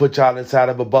need to put y'all inside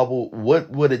of a bubble?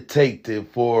 What would it take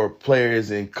for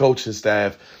players and coaching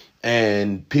staff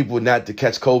and people not to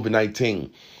catch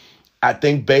COVID-19? I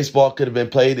think baseball could have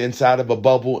been played inside of a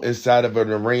bubble, inside of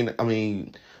an arena.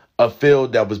 A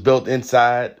field that was built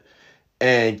inside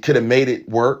and could have made it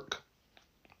work.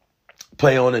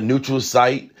 Play on a neutral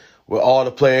site where all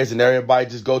the players and everybody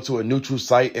just go to a neutral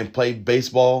site and play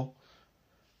baseball.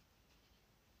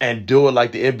 And do it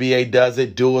like the NBA does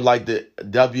it. Do it like the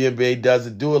WNBA does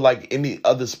it. Do it like any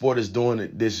other sport is doing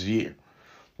it this year.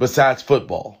 Besides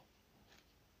football.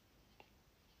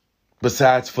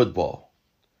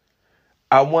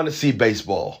 I want to see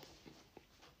baseball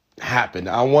happen.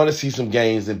 I want to see some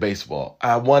games in baseball.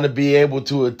 I want to be able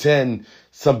to attend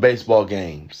some baseball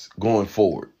games going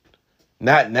forward.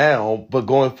 Not now, but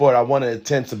going forward, I want to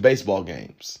attend some baseball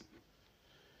games.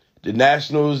 The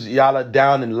Nationals, y'all are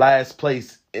down in last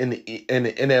place in the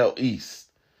NL East.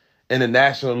 In the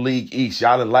National League East,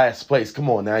 y'all in last place. Come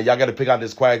on now. Y'all got to pick out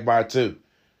this quagmire too.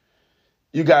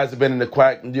 You guys have been in the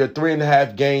quag. You're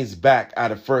 3.5 games back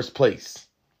out of first place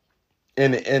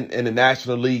in the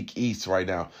National League East right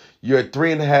now. You're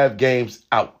 3.5 games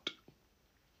out.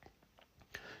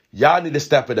 Y'all need to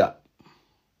step it up.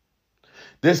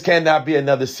 This cannot be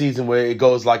another season where it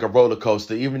goes like a roller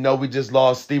coaster. Even though we just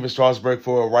lost Steven Strasburg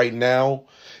for right now,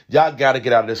 y'all got to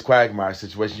get out of this quagmire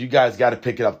situation. You guys got to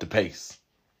pick it up the pace.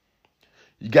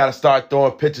 You got to start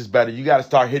throwing pitches better. You got to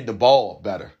start hitting the ball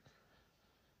better.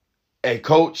 Hey,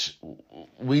 Coach,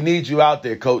 we need you out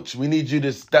there, Coach. We need you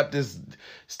to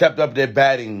step up their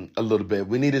batting a little bit.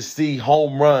 We need to see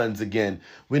home runs again.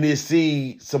 We need to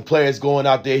see some players going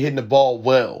out there hitting the ball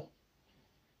well.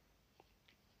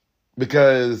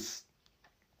 Because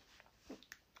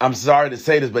I'm sorry to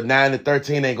say this, but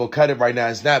 9-13 ain't going to cut it right now.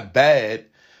 It's not bad,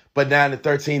 but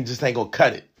 9-13 just ain't going to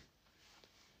cut it.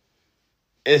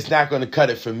 It's not going to cut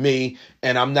it for me,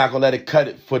 and I'm not going to let it cut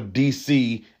it for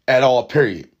DC at all,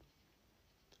 period.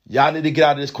 Y'all need to get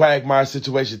out of this quagmire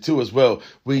situation too as well.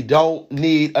 We don't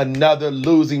need another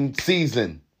losing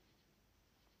season.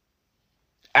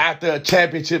 After a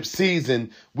championship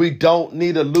season, we don't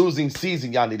need a losing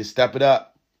season. Y'all need to step it up.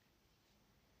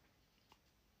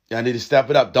 Y'all need to step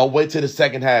it up. Don't wait till the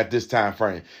second half this time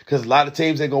frame. Because a lot of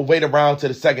teams ain't going to wait around to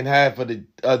the second half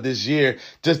of this year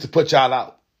just to put y'all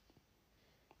out.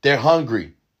 They're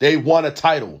hungry. They want a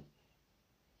title.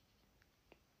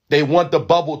 They want the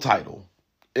bubble title.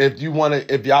 If we want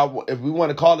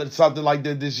to call it something like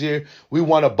this year, we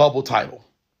want a bubble title.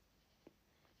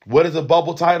 What is a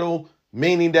bubble title?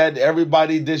 Meaning that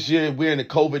everybody this year, we're in the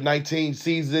COVID-19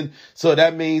 season. So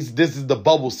that means this is the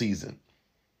bubble season.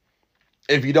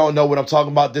 If you don't know what I'm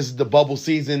talking about, this is the bubble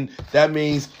season. That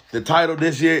means the title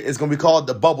this year is going to be called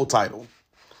the bubble title.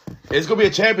 It's going to be a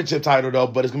championship title, though,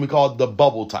 but it's going to be called the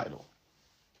bubble title.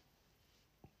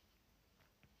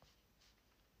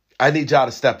 I need y'all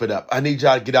to step it up. I need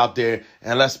y'all to get out there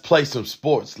and let's play some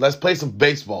sports. Let's play some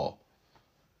baseball.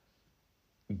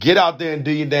 Get out there and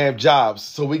do your damn jobs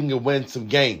so we can win some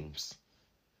games.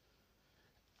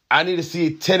 I need to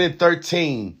see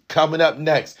 10-13 coming up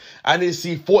next. I need to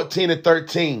see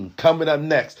 14-13 coming up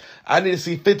next. I need to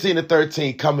see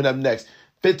 15-13 coming up next.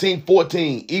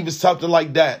 15-14, even something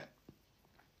like that.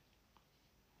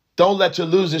 Don't let your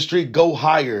losing streak go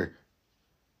higher.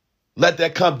 Let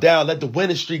that come down. Let the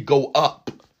winning streak go up.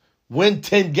 Win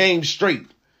 10 games straight.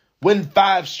 Win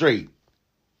 5 straight.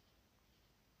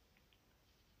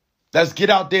 Let's get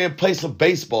out there and play some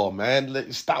baseball,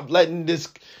 man. Stop letting this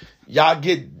y'all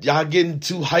getting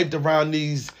too hyped around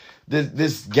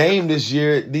this game this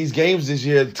year, these games this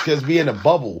year because we in a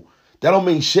bubble. That don't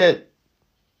mean shit.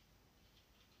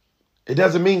 It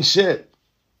doesn't mean shit.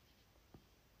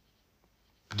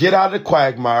 Get out of the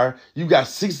quagmire. You got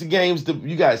 60 games.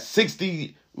 You got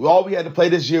 60. All we had to play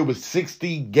this year was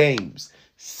 60 games.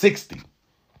 60.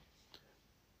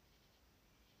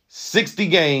 60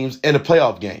 games in a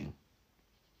playoff game.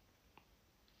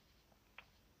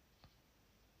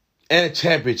 And a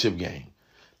championship game.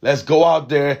 Let's go out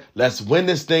there. Let's win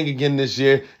this thing again this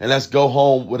year. And let's go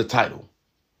home with a title.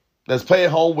 Let's play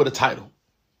at home with a title.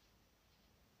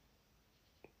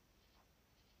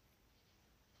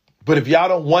 But if y'all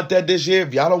don't want that this year,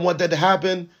 if y'all don't want that to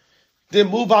happen, then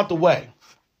move out the way.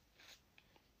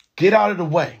 Get out of the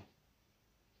way.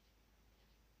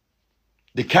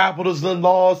 The Capitals in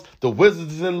loss, the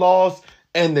Wizards in loss,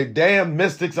 and the damn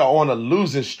Mystics are on a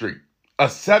losing streak. A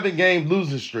 7-game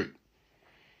losing streak.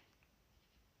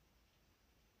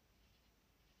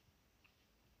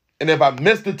 And if I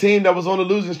missed the team that was on the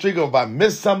losing streak, or if I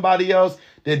missed somebody else,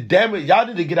 then damn it, y'all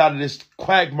need to get out of this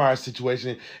quagmire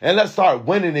situation and let's start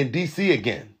winning in DC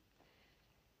again.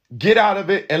 Get out of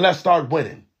it and let's start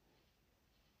winning.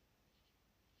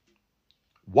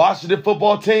 Washington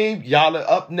football team, y'all are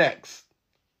up next.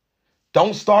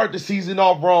 Don't start the season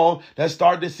off wrong. Let's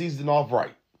start the season off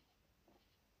right.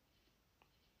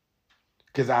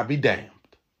 Because I'll be damned.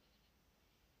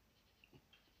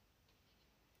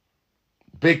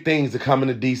 Big things are coming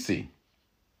to DC.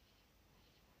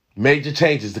 Major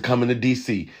changes are coming to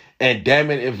DC. And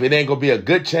damn it, if it ain't going to be a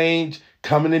good change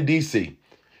coming in DC,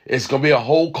 it's going to be a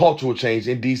whole cultural change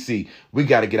in DC. We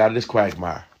got to get out of this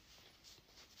quagmire.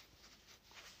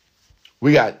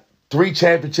 We got 3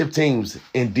 championship teams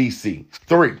in DC.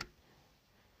 3.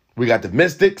 We got the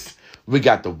Mystics, we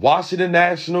got the Washington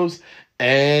Nationals,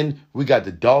 and we got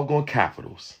the doggone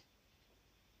Capitals.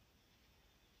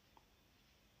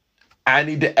 I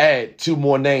need to add 2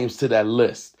 more names to that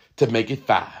list to make it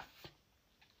 5.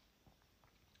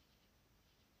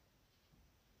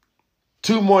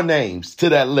 2 more names to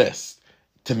that list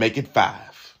to make it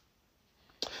 5.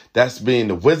 That's being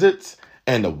the Wizards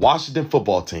and the Washington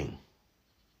football team.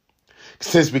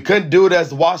 Since we couldn't do it as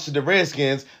the Washington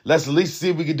Redskins, let's at least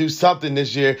see if we can do something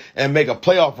this year and make a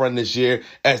playoff run this year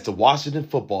as the Washington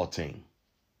football team.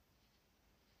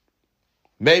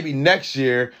 Maybe next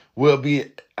year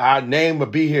our name will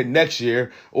be here next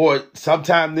year, or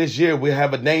sometime this year we'll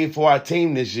have a name for our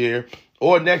team this year,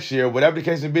 or next year, whatever the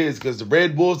case may be, because the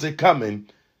Red Wolves are coming.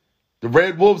 The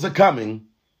Red Wolves are coming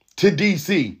to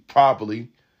DC, probably,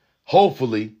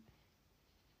 hopefully.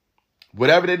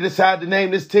 Whatever they decide to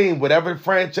name this team, whatever the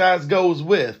franchise goes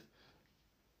with,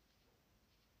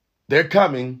 they're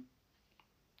coming.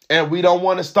 And we don't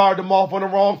want to start them off on the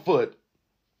wrong foot.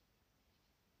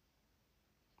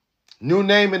 New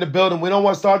name in the building. We don't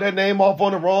want to start that name off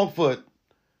on the wrong foot.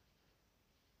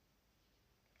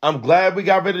 I'm glad we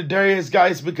got rid of Darius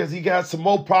Geis because he got some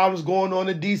more problems going on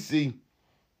in DC.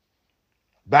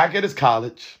 Back at his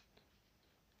college.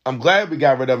 I'm glad we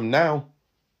got rid of him now.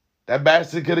 That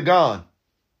bastard could have gone.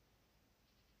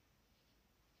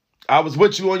 I was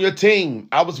with you on your team.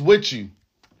 I was with you.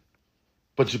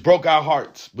 But you broke our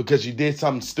hearts because you did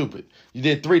something stupid. You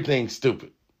did 3 things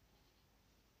stupid.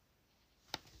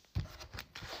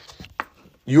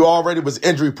 You already was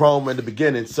injury prone in the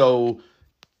beginning, so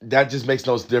that just makes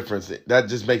no difference. That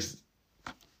just makes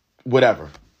whatever.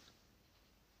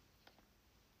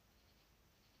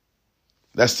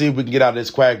 Let's see if we can get out of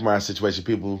this quagmire situation,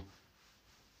 people.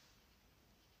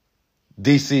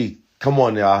 DC, come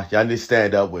on, y'all. Y'all need to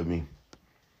stand up with me.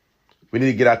 We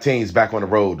need to get our teams back on the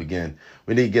road again.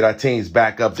 We need to get our teams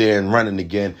back up there and running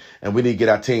again. And we need to get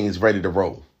our teams ready to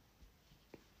roll.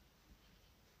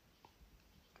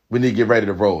 We need to get ready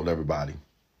to roll, everybody.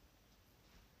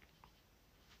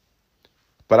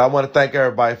 But I want to thank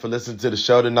everybody for listening to the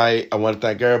show tonight. I want to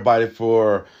thank everybody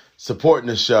for supporting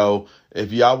the show.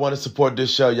 If y'all want to support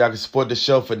this show, y'all can support the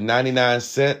show for 99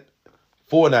 cents,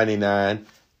 $4.99,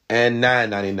 and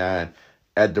 $9.99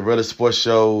 at the Realest Sports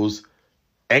Show's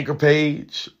Anchor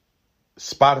page,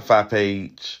 Spotify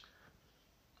page,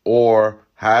 or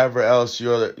however else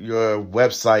your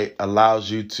website allows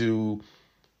you to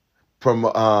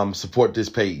support this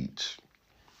page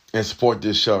and support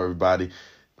this show, everybody.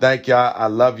 Thank y'all. I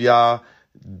love y'all.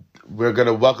 We're going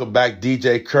to welcome back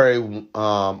DJ Curry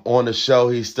on the show.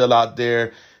 He's still out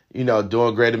there,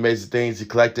 doing great, amazing things. He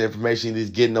collected information. He's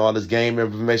getting all this game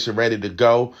information ready to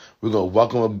go. We're going to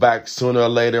welcome him back sooner or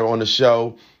later on the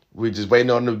show. We're just waiting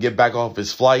on him to get back off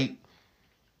his flight.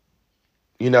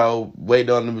 Waiting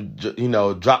on him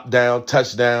to, drop down,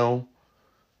 touchdown,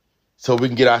 so we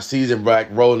can get our season back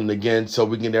rolling again, so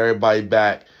we can get everybody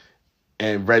back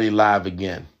and ready live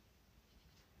again.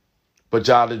 But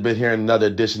y'all have been hearing another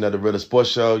edition of the Real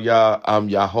Sports Show, y'all. I'm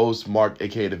your host, Mark,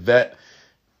 a.k.a. The Vet,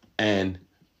 and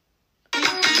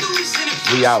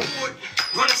we out.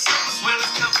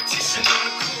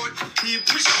 He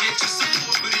appreciate your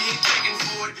support, but he ain't begging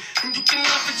for it. And you can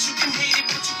love it, you can hate it,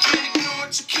 but you can't ignore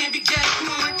it. You can't be getting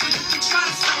on it, cause you can try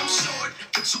to sell him short,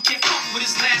 but you can't fuck with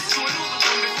his last joint or the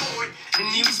one before it. And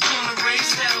he was born and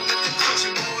raised hell with the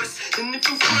culture boys. And if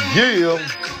you find me, you better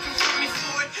come confront me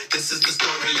for it. This is the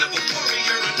story of a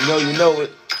warrior. You know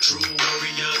it. True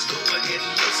warriors, go ahead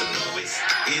and make some noise.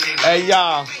 Hey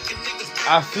y'all,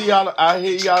 I see y'all. I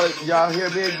hear y'all hear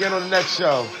me again on the next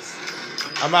show.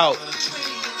 I'm out.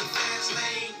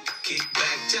 Kick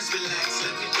back, just relax,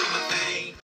 let me